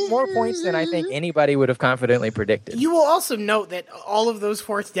they scored more points than I think anybody would have confidently predicted. You will also note that all of those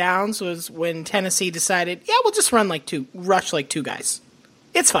fourth downs was when Tennessee decided, we'll just rush like two guys.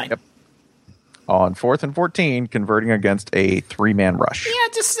 It's fine. Yep. On 4th and 14, converting against a 3-man rush.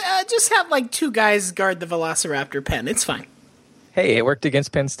 Yeah, just have like two guys guard the Velociraptor pen. It's fine. Hey, it worked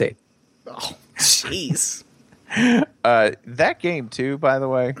against Penn State. Oh, jeez. That game too, by the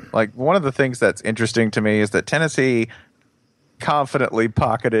way, like one of the things that's interesting to me is that Tennessee confidently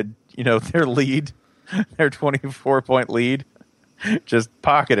pocketed, their lead, their 24-point lead, just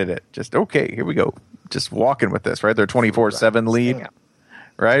pocketed it. Just, okay, here we go. Just walking with this, right? Their 24-7 lead,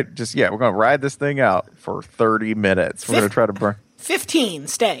 right? Just, we're going to ride this thing out for 30 minutes. We're going to try to burn 15,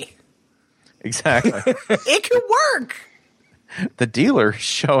 stay. Exactly. It could work. The dealer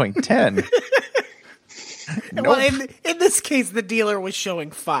showing 10. Nope. Well, in this case, the dealer was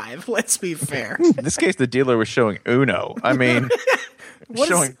showing 5. Let's be fair. In this case, the dealer was showing Uno. I mean, what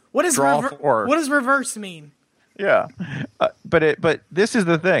does reverse mean? Yeah, but this is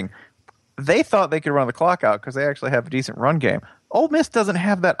the thing. They thought they could run the clock out because they actually have a decent run game. Ole Miss doesn't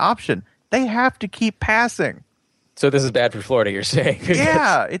have that option. They have to keep passing. So this is bad for Florida, you're saying?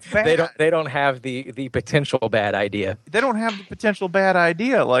 Yeah, it's bad. They don't have the potential bad idea. They don't have the potential bad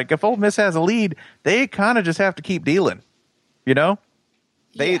idea. Like if Ole Miss has a lead, they kind of just have to keep dealing. They don't.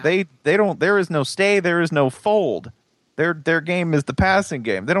 There is no stay. There is no fold. Their game is the passing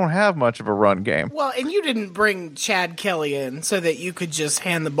game. They don't have much of a run game. Well, and you didn't bring Chad Kelly in so that you could just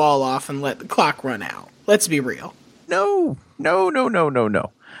hand the ball off and let the clock run out. Let's be real. No.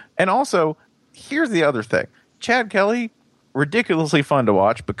 And also, here's the other thing. Chad Kelly, ridiculously fun to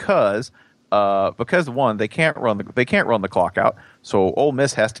watch because one, they can't run the clock out, so Ole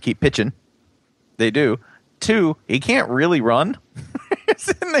Miss has to keep pitching. They do. 2, he can't really run.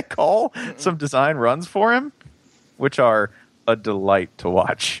 And they call some design runs for him, which are a delight to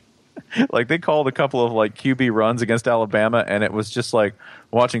watch. Like they called a couple of like QB runs against Alabama, and it was just like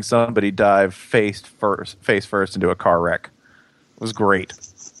watching somebody dive face first into a car wreck. It was great.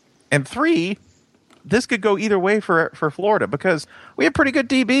 And 3, this could go either way for Florida because we have pretty good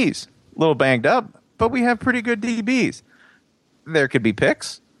DBs. A little banged up, but we have pretty good DBs. There could be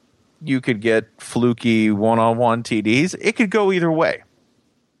picks. You could get fluky one-on-one TDs. It could go either way.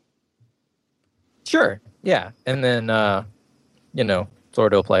 Sure. Yeah. And then,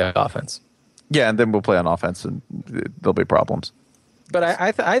 Florida will play offense. Yeah, and then we'll play on offense, and there'll be problems. But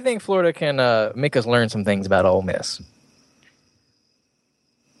I think Florida can make us learn some things about Ole Miss.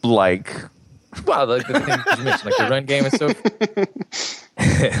 Like? Well, the things you mentioned, like the run game and so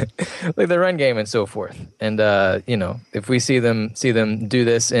like the run game and so forth. And if we see them do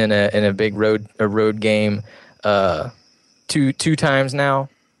this in a big road game two times now,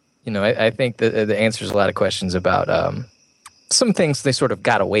 I think the answers a lot of questions about some things they sort of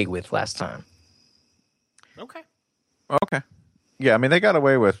got away with last time. Okay. Yeah, I mean, they got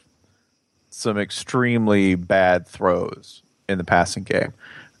away with some extremely bad throws in the passing game.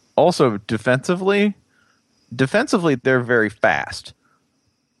 Also, defensively, they're very fast.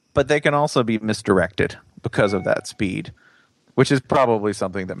 But they can also be misdirected because of that speed, which is probably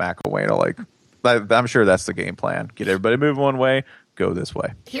something that McElwain will like. I'm sure that's the game plan. Get everybody moving one way, go this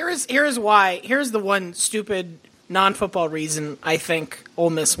way. Here's why. Here's the one stupid non-football reason I think Ole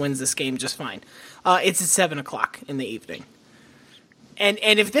Miss wins this game just fine. It's at 7:00 in the evening. And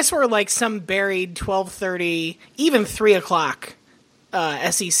if this were like some buried 12:30, even 3:00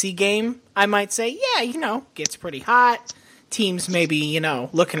 SEC game, I might say, yeah, gets pretty hot. Teams maybe,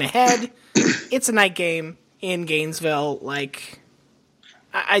 looking ahead. It's a night game in Gainesville. Like,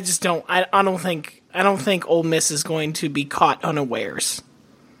 I just don't. I don't think Ole Miss is going to be caught unawares.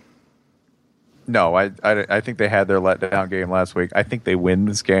 No, I think they had their letdown game last week. I think they win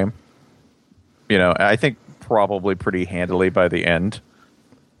this game. I think probably pretty handily by the end,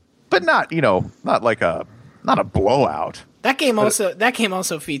 but not a blowout. That game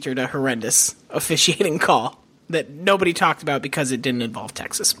also featured a horrendous officiating call that nobody talked about because it didn't involve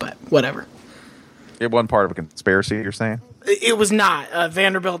Texas, but whatever. It wasn't part of a conspiracy, you're saying? It was not.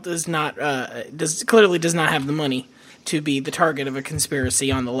 Vanderbilt clearly does not have the money to be the target of a conspiracy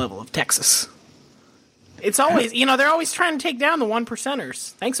on the level of Texas. It's always, they're always trying to take down the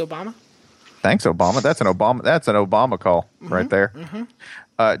 1%ers. Thanks, Obama. Thanks, Obama. That's an Obama call right there.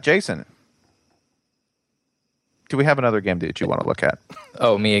 Mm-hmm. Jason, do we have another game that you want to look at?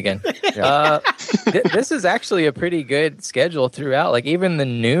 Oh, me again. Yeah. This is actually a pretty good schedule throughout. Like, even the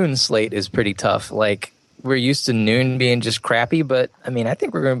noon slate is pretty tough. Like, we're used to noon being just crappy, but, I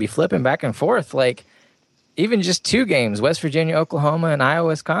think we're going to be flipping back and forth. Like, even just two games, West Virginia, Oklahoma, and Iowa,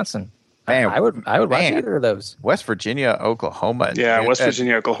 Wisconsin. Man, I would watch either of those. West Virginia, Oklahoma. Yeah, West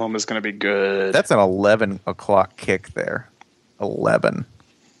Virginia, Oklahoma is going to be good. That's an 11:00 kick there. 11.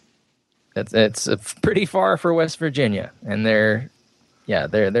 It's pretty far for West Virginia, and they're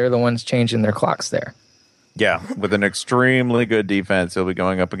the ones changing their clocks there. Yeah, with an extremely good defense, he'll be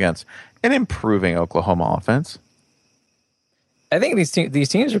going up against an improving Oklahoma offense. I think these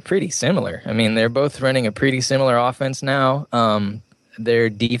teams are pretty similar. They're both running a pretty similar offense now. Their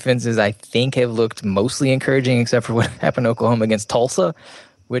defenses, I think, have looked mostly encouraging, except for what happened to Oklahoma against Tulsa,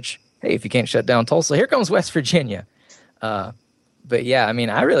 which, hey, if you can't shut down Tulsa, here comes West Virginia. But, yeah,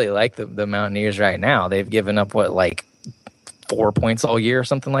 I really like the Mountaineers right now. They've given up, 4 points all year or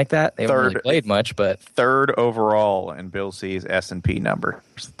something like that? They haven't really played much, but... Third overall in Bill C's S&P number.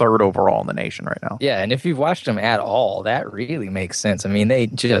 Third overall in the nation right now. Yeah, and if you've watched them at all, that really makes sense. They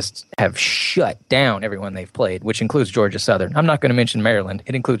just have shut down everyone they've played, which includes Georgia Southern. I'm not going to mention Maryland.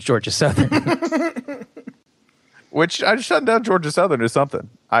 It includes Georgia Southern. Which, shutting down Georgia Southern is something.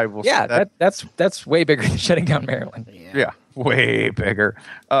 I will. Yeah, that's way bigger than shutting down Maryland. Yeah, way bigger.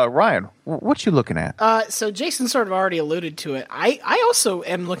 Ryan, what you looking at? So Jason sort of already alluded to it. I also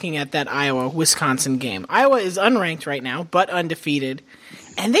am looking at that Iowa-Wisconsin game. Iowa is unranked right now, but undefeated,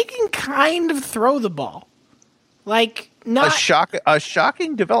 and they can kind of throw the ball. Not a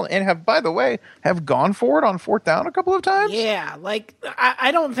shocking development, and have gone for it on fourth down a couple of times. Yeah,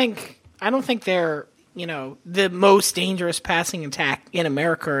 I don't think they're the most dangerous passing attack in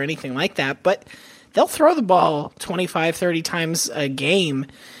America or anything like that, but they'll throw the ball 25, 30 times a game,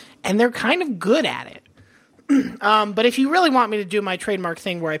 and they're kind of good at it. But if you really want me to do my trademark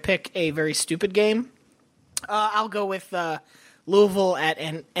thing where I pick a very stupid game, I'll go with Louisville at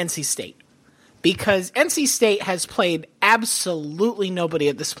NC State. Because NC State has played absolutely nobody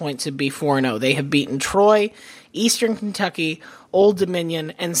at this point to be 4-0. They have beaten Troy, Eastern Kentucky, Old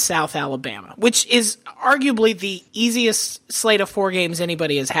Dominion, and South Alabama, which is arguably the easiest slate of 4 games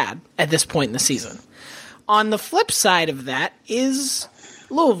anybody has had at this point in the season. On the flip side of that is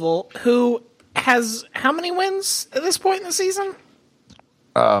Louisville, who has how many wins at this point in the season?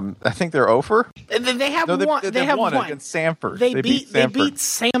 I think they're over. They have No, one. They have won one against Samford. They beat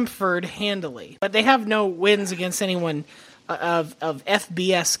Samford. Samford handily, but they have no wins against anyone of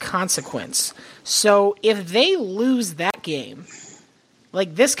FBS consequence. So if they lose that game,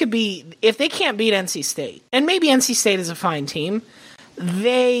 like this could be, if they can't beat NC State, and maybe NC State is a fine team,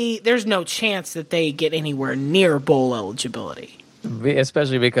 there's no chance that they get anywhere near bowl eligibility.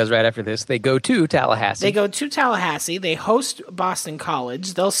 Especially because right after this, they go to Tallahassee. They host Boston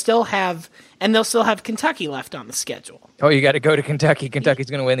College. They'll still have Kentucky left on the schedule. Oh, you got to go to Kentucky.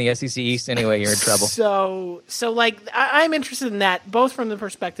 Kentucky's going to win the SEC East anyway. You're in trouble. So like, I'm interested in that, both from the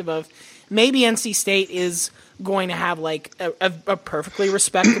perspective of maybe NC State is going to have like a perfectly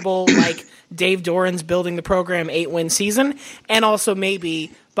respectable, like Dave Doran's building the program 8-win season, and also maybe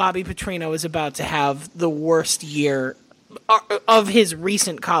Bobby Petrino is about to have the worst year of his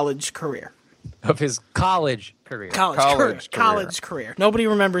recent college career. Of his college career. College career. Nobody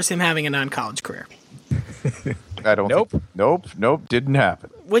remembers him having a non-college career. I don't. Nope. Didn't happen.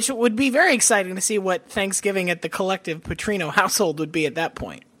 Which would be very exciting to see what Thanksgiving at the collective Petrino household would be at that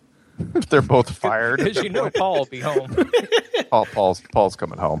point. They're both fired. Because you know Paul will be home. Paul's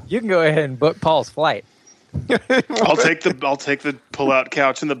coming home. You can go ahead and book Paul's flight. I'll take the pull-out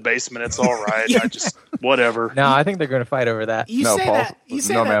couch in the basement. It's all right. I just whatever. No, I think they're going to fight over that.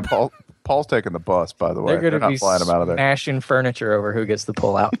 Man. Paul's taking the bus. By the way, they're not flying him out of there. Smashing furniture over who gets the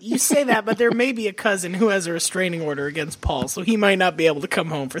pull out. You say that, but there may be a cousin who has a restraining order against Paul, so he might not be able to come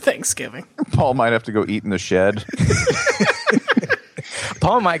home for Thanksgiving. Paul might have to go eat in the shed.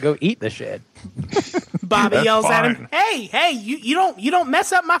 Paul might go eat the shed. Bobby yells at him, "Hey, you don't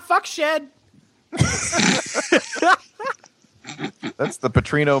mess up my fuck shed." That's the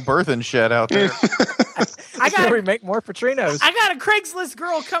Petrino birthing shed out there. We make more Petrinos. I got a Craigslist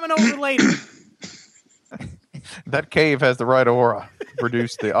girl coming over later. That cave has the right aura to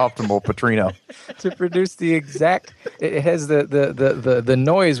produce the optimal Petrino. To produce the exact, it has the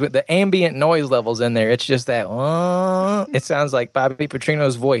noise with the ambient noise levels in there. It's just that. It sounds like Bobby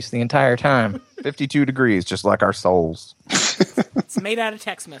Petrino's voice the entire time. 52 degrees, just like our souls. It's made out of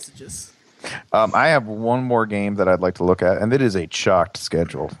text messages. I have one more game that I'd like to look at, and it is a chocked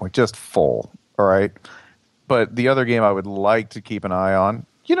schedule, like just full. All right, but the other game I would like to keep an eye on,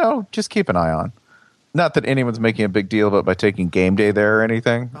 just keep an eye on. Not that anyone's making a big deal about by taking game day there or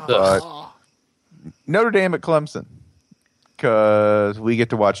anything, but Notre Dame at Clemson, because we get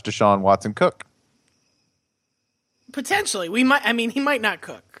to watch Deshaun Watson cook. Potentially, we might. I mean, he might not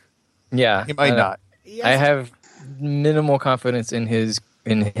cook. Yeah, he might not. I have minimal confidence in his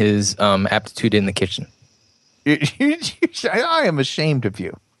aptitude in the kitchen. I am ashamed of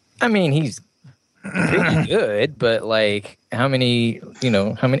you. I mean, he's pretty good, but like, how many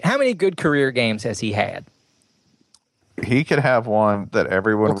good career games has he had? He could have one that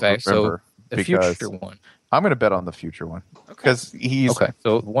everyone would remember. So the future one. I'm going to bet on the future one because he's okay.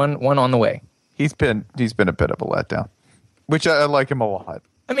 So one on the way. He's been a bit of a letdown, which I like him a lot.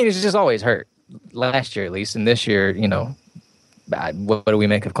 I mean, he's just always hurt. Last year, at least, and this year, what do we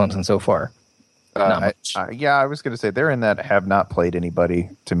make of Clemson so far? Not much. I was going to say they're in that have not played anybody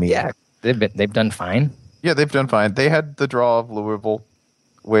to me. Yeah, they've done fine. Yeah, they've done fine. They had the draw of Louisville,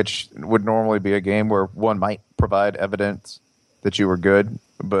 which would normally be a game where one might provide evidence that you were good,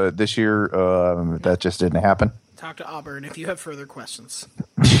 but this year that just didn't happen. Talk to Auburn if you have further questions.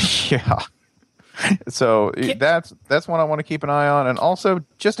 Yeah. So that's one I want to keep an eye on, and also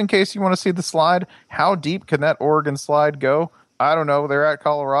just in case you want to see the slide, how deep can that Oregon slide go? I don't know. They're at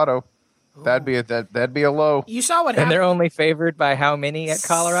Colorado. Ooh. That'd be a low. You saw what happened. And they're only favored by how many at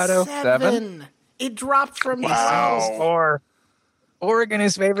Colorado? 7. It dropped from 4. Oregon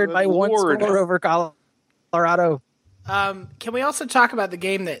is favored by 1 score over Colorado. Can we also talk about the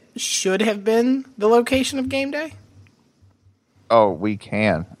game that should have been the location of game day? Oh, we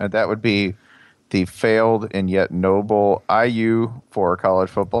can. That would be the failed and yet noble IU for college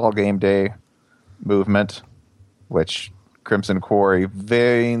football game day movement, which Crimson Quarry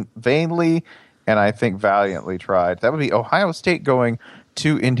vainly and I think valiantly tried. That would be Ohio State going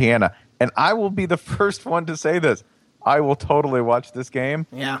to Indiana. And I will be the first one to say this. I will totally watch this game.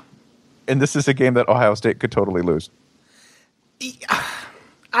 Yeah. And this is a game that Ohio State could totally lose.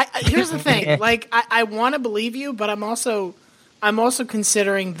 Here's the thing. Like, I want to believe you, but I'm also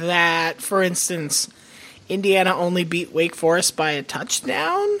considering that, for instance, Indiana only beat Wake Forest by a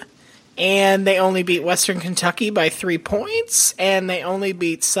touchdown, and they only beat Western Kentucky by 3 points, and they only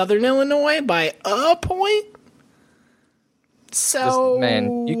beat Southern Illinois by a point. So,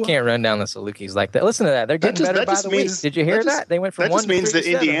 man, you can't run down the Salukis like that. Listen to that. They're getting better by the week. Did you hear that? They went from 1 to 3 to 7. That just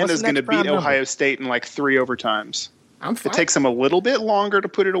means that Indiana's going to beat Ohio State in like 3 overtimes. I'm fine. It takes them a little bit longer to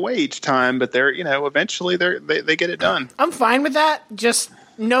put it away each time, but eventually they get it done. I'm fine with that. Just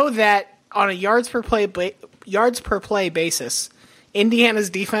know that on a yards per play basis, Indiana's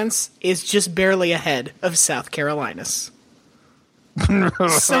defense is just barely ahead of South Carolina's. Look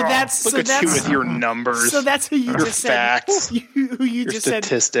at you with your numbers. So that's who you your just facts, said. Who you your just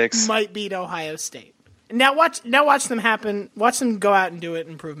statistics. said might beat Ohio State. Now watch them happen. Watch them go out and do it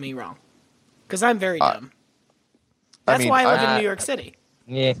and prove me wrong. Because I'm very dumb. That's why I live in New York City.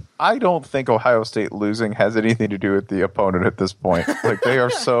 Yeah. I don't think Ohio State losing has anything to do with the opponent at this point. Like they are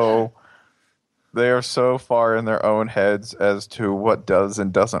so far in their own heads as to what does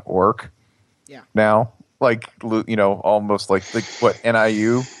and doesn't work. Yeah. Now, like almost like what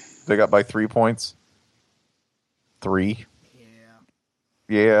NIU they got by 3 points. 3.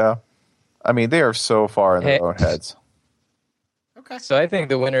 Yeah. I mean, they are so far in their own heads. Okay. So I think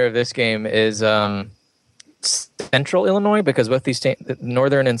the winner of this game is Central Illinois, because both these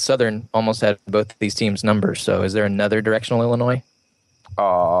Northern and Southern almost had both these teams' numbers. So is there another directional Illinois?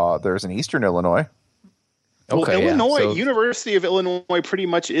 There's an Eastern Illinois. Well, Okay, Illinois, University of Illinois pretty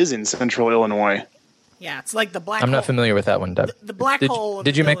much is in Central Illinois. Yeah, it's like the black. I'm hole. not familiar with that one, Doug. The black hole. Of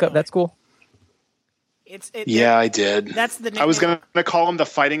Did you make up Illinois. that school? Yeah, I did. That's the nickname. I was going to call them the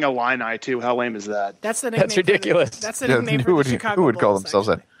Fighting Illini too. How lame is that? That's the nickname. That's ridiculous. That's the nickname for the Chicago who would call Bulls, themselves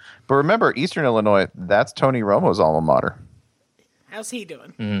actually. that? But remember, Eastern Illinois, that's Tony Romo's alma mater. How's he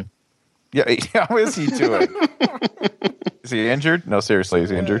doing? Mm-hmm. Yeah, how is he doing? Is he injured? No, seriously, is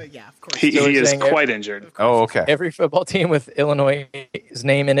he injured? Yeah, of course. He is saying quite injured. Oh, okay. Every football team with Illinois'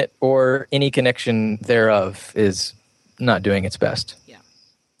 name in it or any connection thereof is not doing its best. Yeah.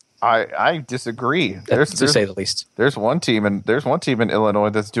 I disagree. To say the least. There's one team in Illinois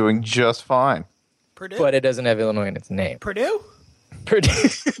that's doing just fine. Purdue. But it doesn't have Illinois in its name. Purdue.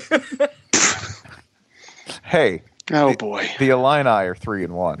 Hey. Oh boy. The Illini are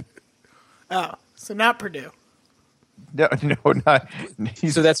 3-1. Oh, so not Purdue. No, not.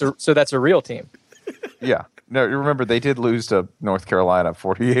 So that's a real team. Yeah. No, remember they did lose to North Carolina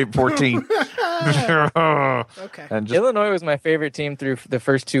 48-14. Okay. And Illinois was my favorite team through the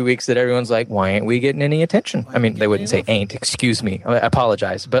first 2 weeks that everyone's like, why ain't we getting any attention? I mean, they wouldn't say ain't, excuse me. I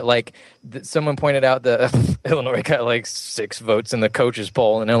apologize. But like someone pointed out that Illinois got like 6 votes in the coaches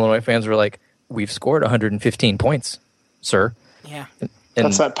poll, and Illinois fans were like, we've scored 115 points, sir. Yeah. And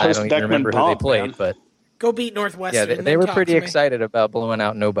That's that I don't even post-Beckman remember who they bump, played, man. but Go beat Northwestern. yeah, and they then were talk pretty to me. excited about blowing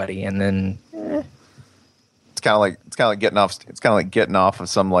out nobody, and then it's kind of like getting off. It's kind of like getting off of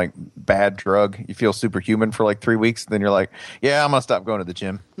some like bad drug. You feel superhuman for like 3 weeks, then you're like, yeah, I'm gonna stop going to the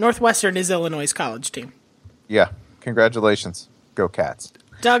gym. Northwestern is Illinois' college team. Yeah, congratulations, go Cats.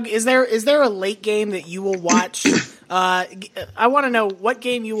 Doug, is there a late game that you will watch? I want to know what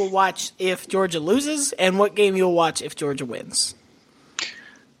game you will watch if Georgia loses, and what game you will watch if Georgia wins.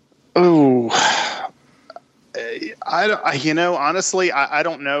 Oh, honestly, I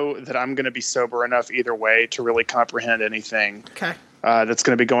don't know that I'm going to be sober enough either way to really comprehend anything Okay. that's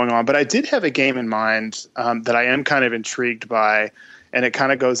going to be going on. But I did have a game in mind that I am kind of intrigued by, and it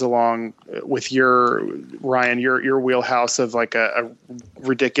kind of goes along with your wheelhouse of like a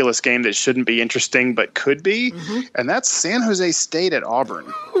ridiculous game that shouldn't be interesting but could be, and that's San Jose State at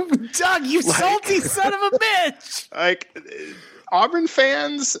Auburn. Doug, you salty son of a bitch! Like, Auburn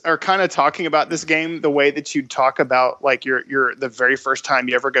fans are kind of talking about this game the way that you talk about like your the very first time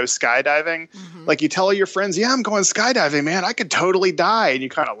you ever go skydiving. Like you tell all your friends, yeah, I'm going skydiving, man. I could totally die. And you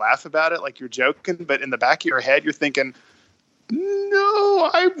kind of laugh about it like you're joking. But in the back of your head, you're thinking, no,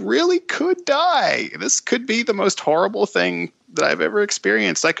 I really could die. This could be the most horrible thing that I've ever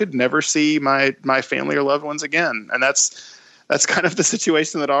experienced. I could never see my family or loved ones again. And that's kind of the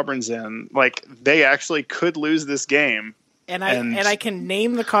situation that Auburn's in. Like they actually could lose this game. And I can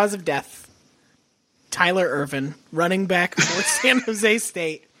name the cause of death. Tyler Irvin, running back for San Jose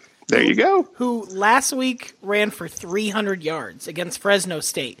State. There you go. Who last week ran for 300 yards against Fresno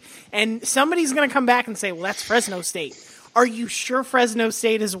State. And somebody's going to come back and say, well, that's Fresno State. Are you sure Fresno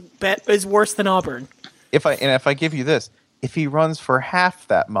State is worse than Auburn? If I give you this, if he runs for half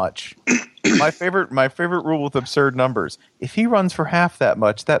that much, my favorite rule with absurd numbers, if he runs for half that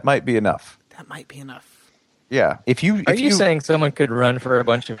much, that might be enough. That might be enough. Yeah. Are you saying someone could run for a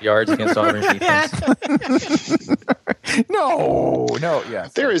bunch of yards against Auburn's defense? No, yeah.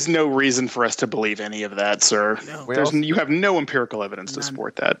 There is no reason for us to believe any of that, sir. No. You have no empirical evidence to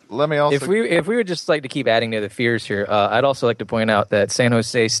support that. Let me also. If we would just like to keep adding to the fears here, I'd also like to point out that San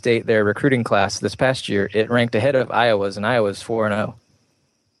Jose State, their recruiting class this past year, it ranked ahead of Iowa's, and Iowa's 4-0.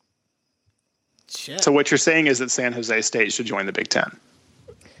 Shit. So what you're saying is that San Jose State should join the Big Ten.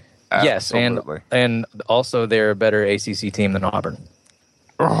 Yes, Absolutely. and also they're a better ACC team than Auburn.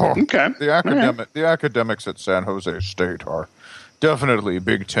 Okay. The academics at San Jose State are definitely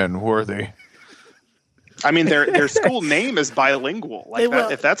Big Ten worthy. I mean, their school name is bilingual. Like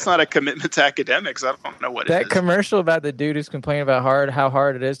that, if that's not a commitment to academics, I don't know what it is. That commercial about the dude who's complaining about how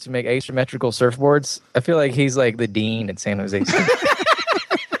hard it is to make asymmetrical surfboards, I feel like he's like the dean at San Jose State.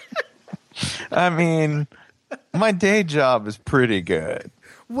 I mean, my day job is pretty good.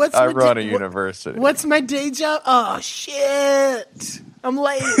 I run a university. What's my day job? Oh, shit. I'm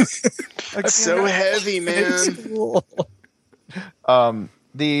late. It's so heavy, man.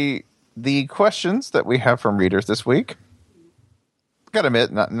 The questions that we have from readers this week, gotta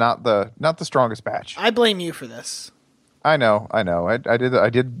admit, not the strongest batch. I blame you for this. I know. I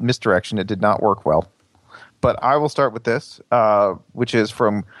did misdirection. It did not work well. But I will start with this, which is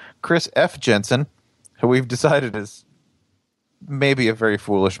from Chris F. Jensen, who we've decided is maybe a very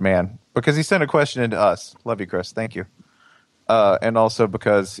foolish man because he sent a question into us. Love you, Chris. Thank you. And also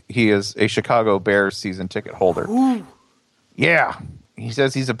because he is a Chicago Bears season ticket holder. Ooh. Yeah. He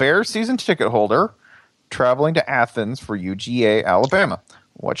says he's a Bears season ticket holder traveling to Athens for UGA, Alabama.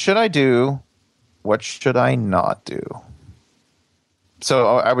 What should I do? What should I not do?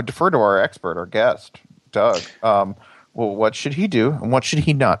 So I would defer to our expert, our guest, Doug. Well, what should he do and what should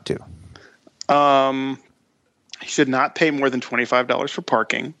he not do? He should not pay more than $25 for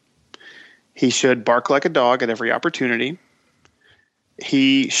parking. He should bark like a dog at every opportunity.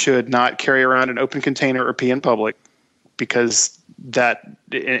 He should not carry around an open container or pee in public, because that,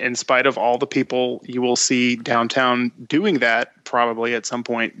 in spite of all the people you will see downtown doing that, probably at some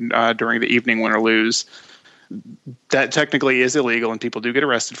point during the evening, win or lose, that technically is illegal and people do get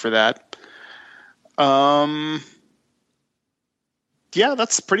arrested for that. Yeah,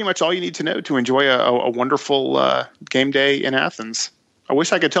 that's pretty much all you need to know to enjoy a wonderful game day in Athens. I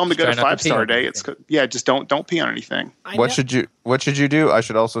wish I could tell him to go to 5-star day. Just don't pee on anything. What should you do? I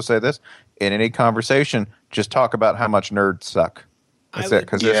should also say this: in any conversation, just talk about how much nerds suck. That's it.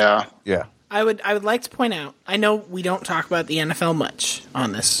 Yeah. I would like to point out, I know we don't talk about the NFL much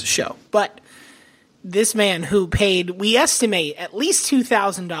on this show, but this man who paid, we estimate, at least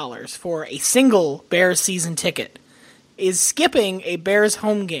 $2,000 for a single Bears season ticket is skipping a Bears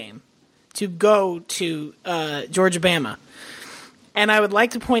home game to go to Georgia-Bama. And I would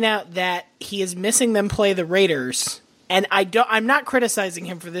like to point out that he is missing them play the Raiders. And I'm not criticizing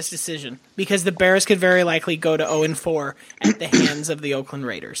him for this decision, because the Bears could very likely go to 0-4 at the hands of the Oakland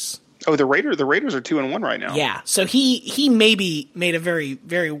Raiders. Oh, the Raiders are 2-1 right now. Yeah, so he maybe made a very,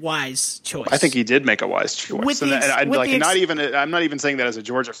 very wise choice. I think he did make a wise choice. I'm not even saying that as a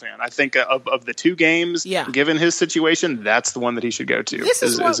Georgia fan. I think of the two games, given his situation, that's the one that he should go to. This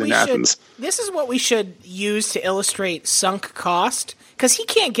is what we should use to illustrate sunk cost, because he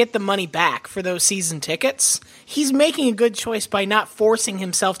can't get the money back for those season tickets. He's making a good choice by not forcing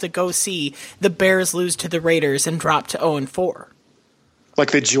himself to go see the Bears lose to the Raiders and drop to 0-4.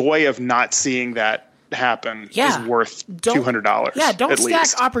 Like, the joy of not seeing that happen is worth $200. Yeah, don't stack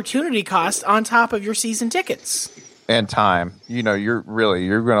least. Opportunity cost on top of your season tickets. And time. You're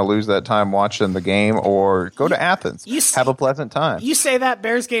going to lose that time watching the game, or go to Athens. Have a pleasant time. You say that,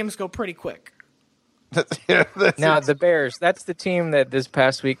 Bears games go pretty quick. Now, the Bears, that's the team that this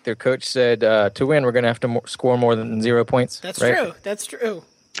past week their coach said to win, we're going to have to score more than 0 points. That's right? true. That's true.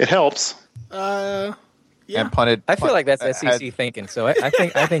 It helps. And punted. I feel like that's SEC thinking. So I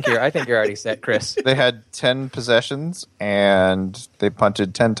think you're already set, Chris. They had 10 possessions and they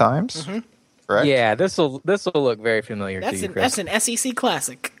punted 10 times. Mm-hmm. Correct? Yeah, this will look very familiar to you, Chris. That's an SEC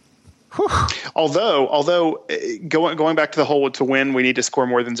classic. Although going back to the whole to win, we need to score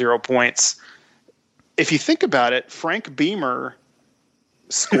more than 0 points. If you think about it, Frank Beamer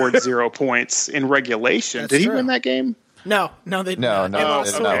scored 0 points in regulation. Did he win that game? No, they didn't.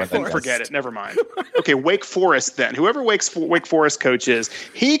 Then forget it. Never mind. Okay, Wake Forest then. Whoever Wake Forest coach is,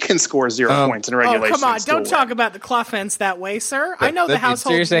 he can score 0 points in regulation. Oh, come on. Don't talk about the Clawfence that way, sir. I know the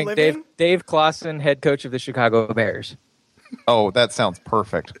household you live in. Dave Clawson, head coach of the Chicago Bears. Oh, that sounds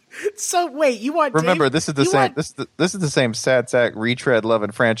perfect. So wait, you want? Remember, Dave, this is the same. This is the same sad sack retread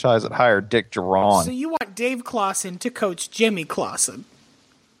loving franchise that hired Dick Geron. So you want Dave Clawson to coach Jimmy Clawson?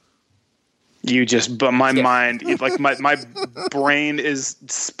 You just, but my mind, like my brain is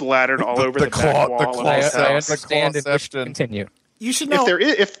splattered all over the back wall of this house. I understand. Continue. You should know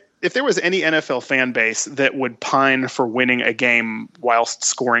if there was any NFL fan base that would pine for winning a game whilst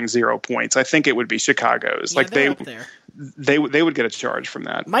scoring 0 points, I think it would be Chicago's. Yeah, they would get a charge from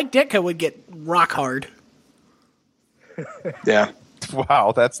that. Mike Ditka would get rock hard. Yeah.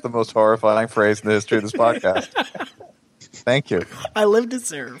 Wow, that's the most horrifying phrase in the history of this podcast. Thank you. I live to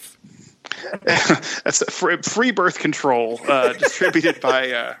serve. That's free birth control distributed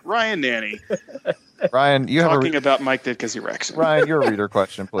by Ryan Nanny. Ryan, you have talking about Mike Ditka's erection. Ryan, your reader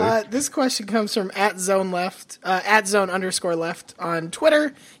question, please. This question comes from @zone_left on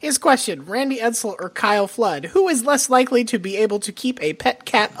Twitter. His question: Randy Edsall or Kyle Flood? Who is less likely to be able to keep a pet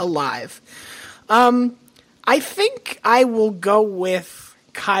cat alive? I think I will go with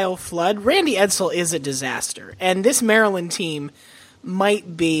Kyle Flood. Randy Edsall is a disaster, and this Maryland team might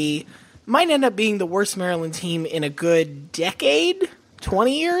end up being the worst Maryland team in a good decade,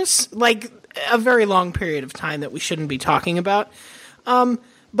 20 years, like a very long period of time that we shouldn't be talking about.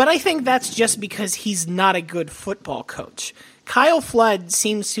 But I think that's just because he's not a good football coach. Kyle Flood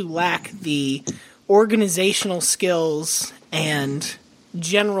seems to lack the organizational skills and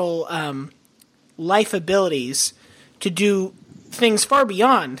general life abilities to do things far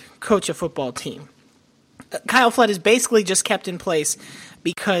beyond coach a football team. Kyle Flood is basically just kept in place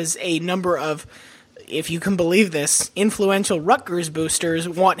because a number of, if you can believe this, influential Rutgers boosters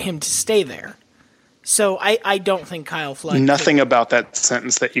want him to stay there. So I don't think Kyle Flood... Nothing about that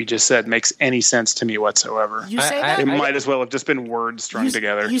sentence that you just said makes any sense to me whatsoever. You say that? It might as well have just been words strung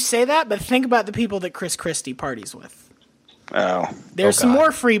together. You say that, but think about the people that Chris Christie parties with. Oh. There's some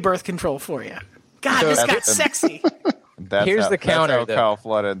more free birth control for you. God, this got sexy. Here's the counter. That's how Kyle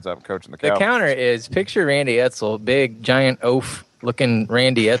Flood ends up coaching the Cowboys. The counter is picture Randy Edsall, big, giant oaf-looking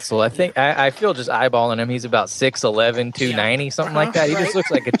Randy Edsall. I think I feel just eyeballing him. He's about 6'11", 290, something like that. He just looks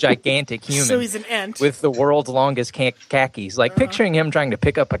like a gigantic human. So he's an ant. With the world's longest khakis. Like, picturing him trying to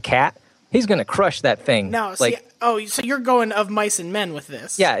pick up a cat, he's going to crush that thing. No, like, so you're going of mice and men with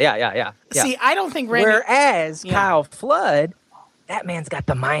this. Yeah. See, I don't think Randy... Whereas Kyle Flood... That man's got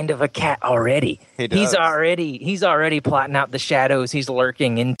the mind of a cat already. He's already plotting out the shadows he's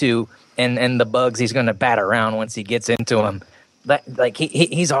lurking into and the bugs he's going to bat around once he gets into them.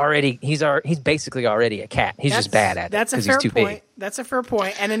 He's basically already a cat. He's just bad at it. That's a fair point. That's a fair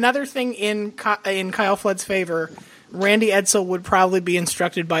point. And another thing in Kyle Flood's favor, Randy Edsall would probably be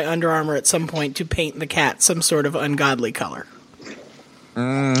instructed by Under Armour at some point to paint the cat some sort of ungodly color.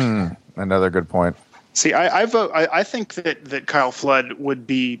 Another good point. See, I think that Kyle Flood would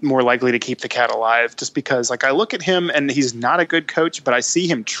be more likely to keep the cat alive just because, like, I look at him and he's not a good coach, but I see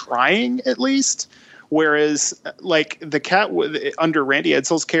him trying at least. Whereas, like, the cat under Randy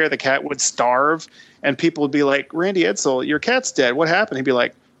Edsall's care, the cat would starve, and people would be like, "Randy Edsall, your cat's dead. What happened?" He'd be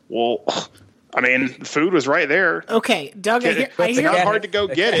like, "Well, I mean, the food was right there." Okay, Doug, it's not hard to go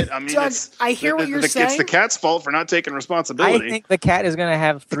get it. I mean, Doug, I hear what you're saying. It's the cat's fault for not taking responsibility. I think the cat is going to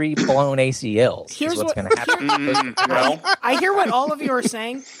have 3 blown ACLs. Here's what's going to happen. I hear what all of you are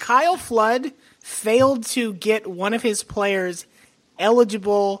saying. Kyle Flood failed to get one of his players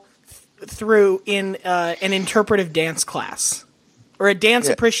eligible through in an interpretive dance class or a dance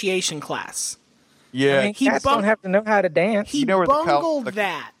appreciation class. Yeah, I mean, cats don't have to know how to dance. He bungled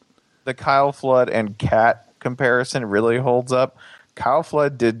that. The Kyle Flood and cat comparison really holds up. Kyle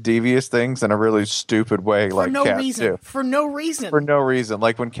Flood did devious things in a really stupid way, like cats do. For no reason. For no reason.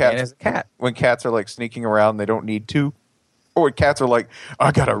 Like when cats are like sneaking around, they don't need to. Or when cats are like,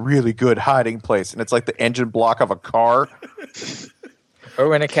 "I got a really good hiding place," and it's like the engine block of a car. Or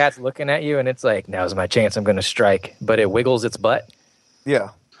when a cat's looking at you and it's like, "Now's my chance, I'm going to strike," but it wiggles its butt. Yeah.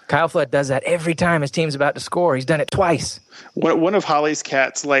 Kyle Flood does that every time his team's about to score. He's done it twice. One of Holly's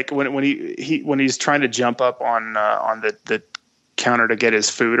cats, like when he's trying to jump up on the counter to get his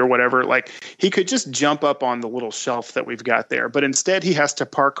food or whatever, like he could just jump up on the little shelf that we've got there, but instead he has to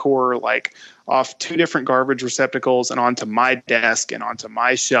parkour like off 2 different garbage receptacles and onto my desk and onto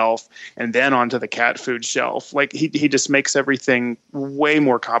my shelf and then onto the cat food shelf. Like he just makes everything way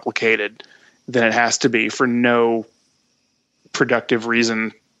more complicated than it has to be for no productive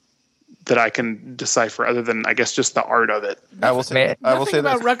reason that I can decipher other than, I guess, just the art of it. Nothing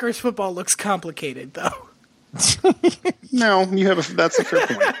about Rutgers football looks complicated, though. No, that's a fair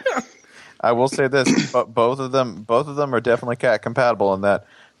point. I will say this, but both of them are definitely cat compatible in that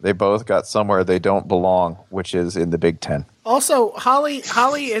they both got somewhere they don't belong, which is in the Big Ten. Also, Holly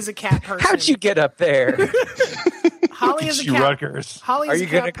is a cat person. How'd you get up there? Holly is a cat. Rutgers. Are you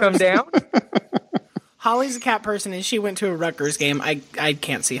going to come down? Holly's a cat person, and she went to a Rutgers game. I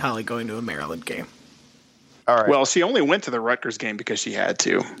can't see Holly going to a Maryland game. All right. Well, she only went to the Rutgers game because she had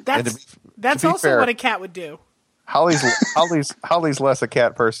to. That's also fair, what a cat would do. Holly's less a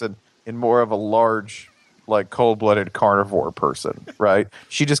cat person and more of a large, like, cold-blooded carnivore person, right?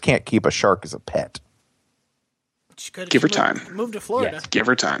 She just can't keep a shark as a pet. Give her time. Move to Florida. Yes. Give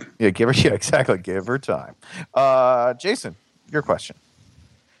her time. Yeah, exactly. Give her time. Jason, your question.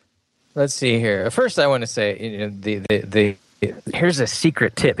 Let's see here. First, I want to say, the Here's a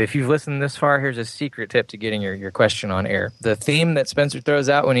secret tip. If you've listened this far, here's a secret tip to getting your question on air. The theme that Spencer throws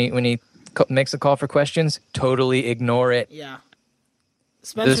out when he makes a call for questions, totally ignore it. Yeah.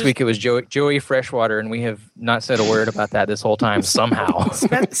 This week it was Joey Freshwater, and we have not said a word about that this whole time somehow.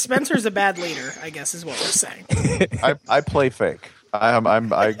 Spencer's a bad leader, I guess is what we're saying. I play fake.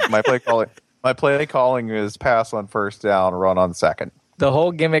 My play calling is pass on first down, run on second. The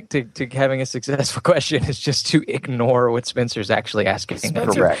whole gimmick to having a successful question is just to ignore what Spencer's actually asking.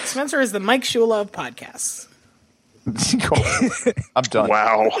 Correct. Spencer is the Mike Shula of podcasts. I'm done.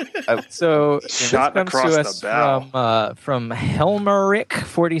 Wow. So Shot this comes across to the us bow. from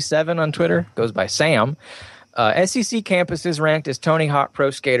Helmerick47 on Twitter. Goes by Sam. SEC campuses ranked as Tony Hawk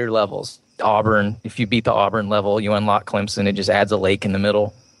Pro Skater levels. Auburn. If you beat the Auburn level, you unlock Clemson. It just adds a lake in the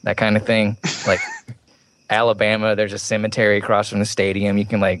middle. That kind of thing. Like Alabama, there's a cemetery across from the stadium. You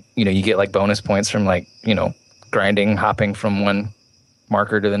can you get bonus points from grinding, hopping from one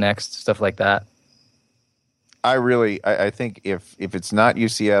marker to the next, stuff like that. I think if it's not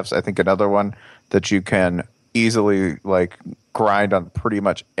UCF's, I think another one that you can easily grind on pretty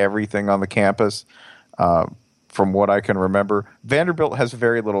much everything on the campus. From what I can remember, Vanderbilt has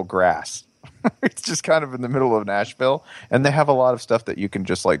very little grass. It's just kind of in the middle of Nashville, and they have a lot of stuff that you can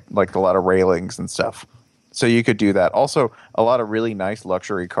just like a lot of railings and stuff. So you could do that. Also, a lot of really nice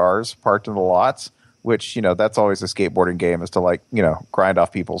luxury cars parked in the lots, which, that's always a skateboarding game, is to grind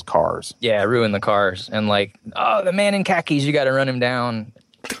off people's cars. Yeah, ruin the cars. And the man in khakis, you got to run him down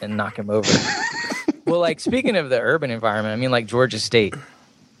and knock him over. Well, speaking of the urban environment, I mean, Georgia State.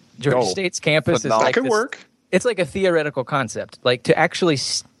 Georgia State's campus is that could work. It's like a theoretical concept. To actually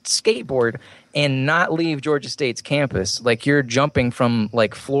skateboard and not leave Georgia State's campus, you're jumping from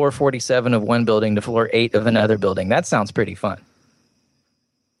floor 47 of one building to floor 8 of another building. That sounds pretty fun.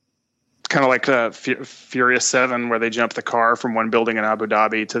 Kind of like Furious 7, where they jump the car from one building in Abu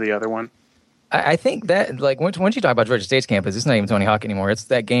Dhabi to the other one. I think that once you talk about Georgia State's campus, it's not even Tony Hawk anymore. It's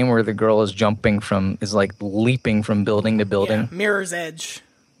that game where the girl is leaping from building to building. Yeah, Mirror's Edge.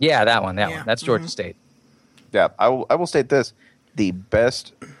 Yeah, that one. That's Georgia State. Yeah, I will state this: the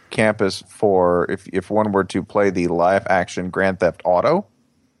best campus for if one were to play the live action Grand Theft Auto.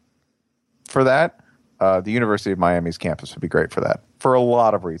 For that, the University of Miami's campus would be great for that for a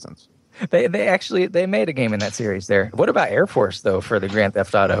lot of reasons. They made a game in that series there. What about Air Force though for the Grand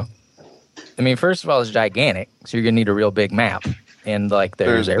Theft Auto? I mean, first of all, it's gigantic, so you're gonna need a real big map, and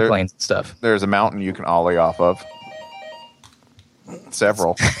there's airplanes and stuff. There's a mountain you can ollie off of.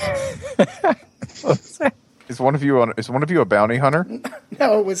 Several. What's that? Is one of you a bounty hunter?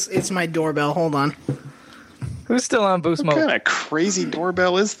 No, it's my doorbell. Hold on. Who's still on Boost Mode? What kind of crazy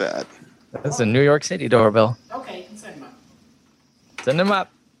doorbell is that? That's a New York City doorbell. Okay, you can send him up. Send him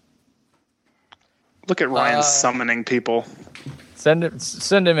up. Look at Ryan summoning people. Send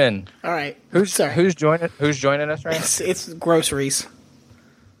him in. All right. Who's joining us, Ryan? It's groceries.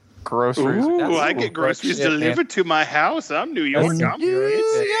 Groceries. Ooh, I get groceries delivered to my house. I'm New York. I'm great.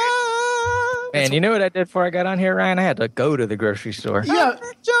 Man, you know what I did before I got on here, Ryan? I had to go to the grocery store. Yeah.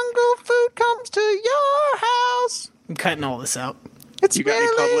 Jungle food comes to your house. I'm cutting all this out. You got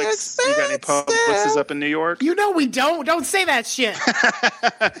any Publixes up in New York? You know we don't. Don't say that shit.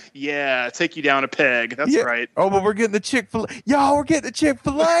 Yeah, take you down a peg. That's right. Oh, but we're getting the Chick-fil-A. Y'all, we're getting the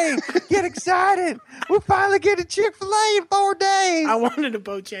Chick-fil-A. Get excited. We're finally getting Chick-fil-A in 4 days. I wanted a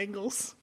Bojangles.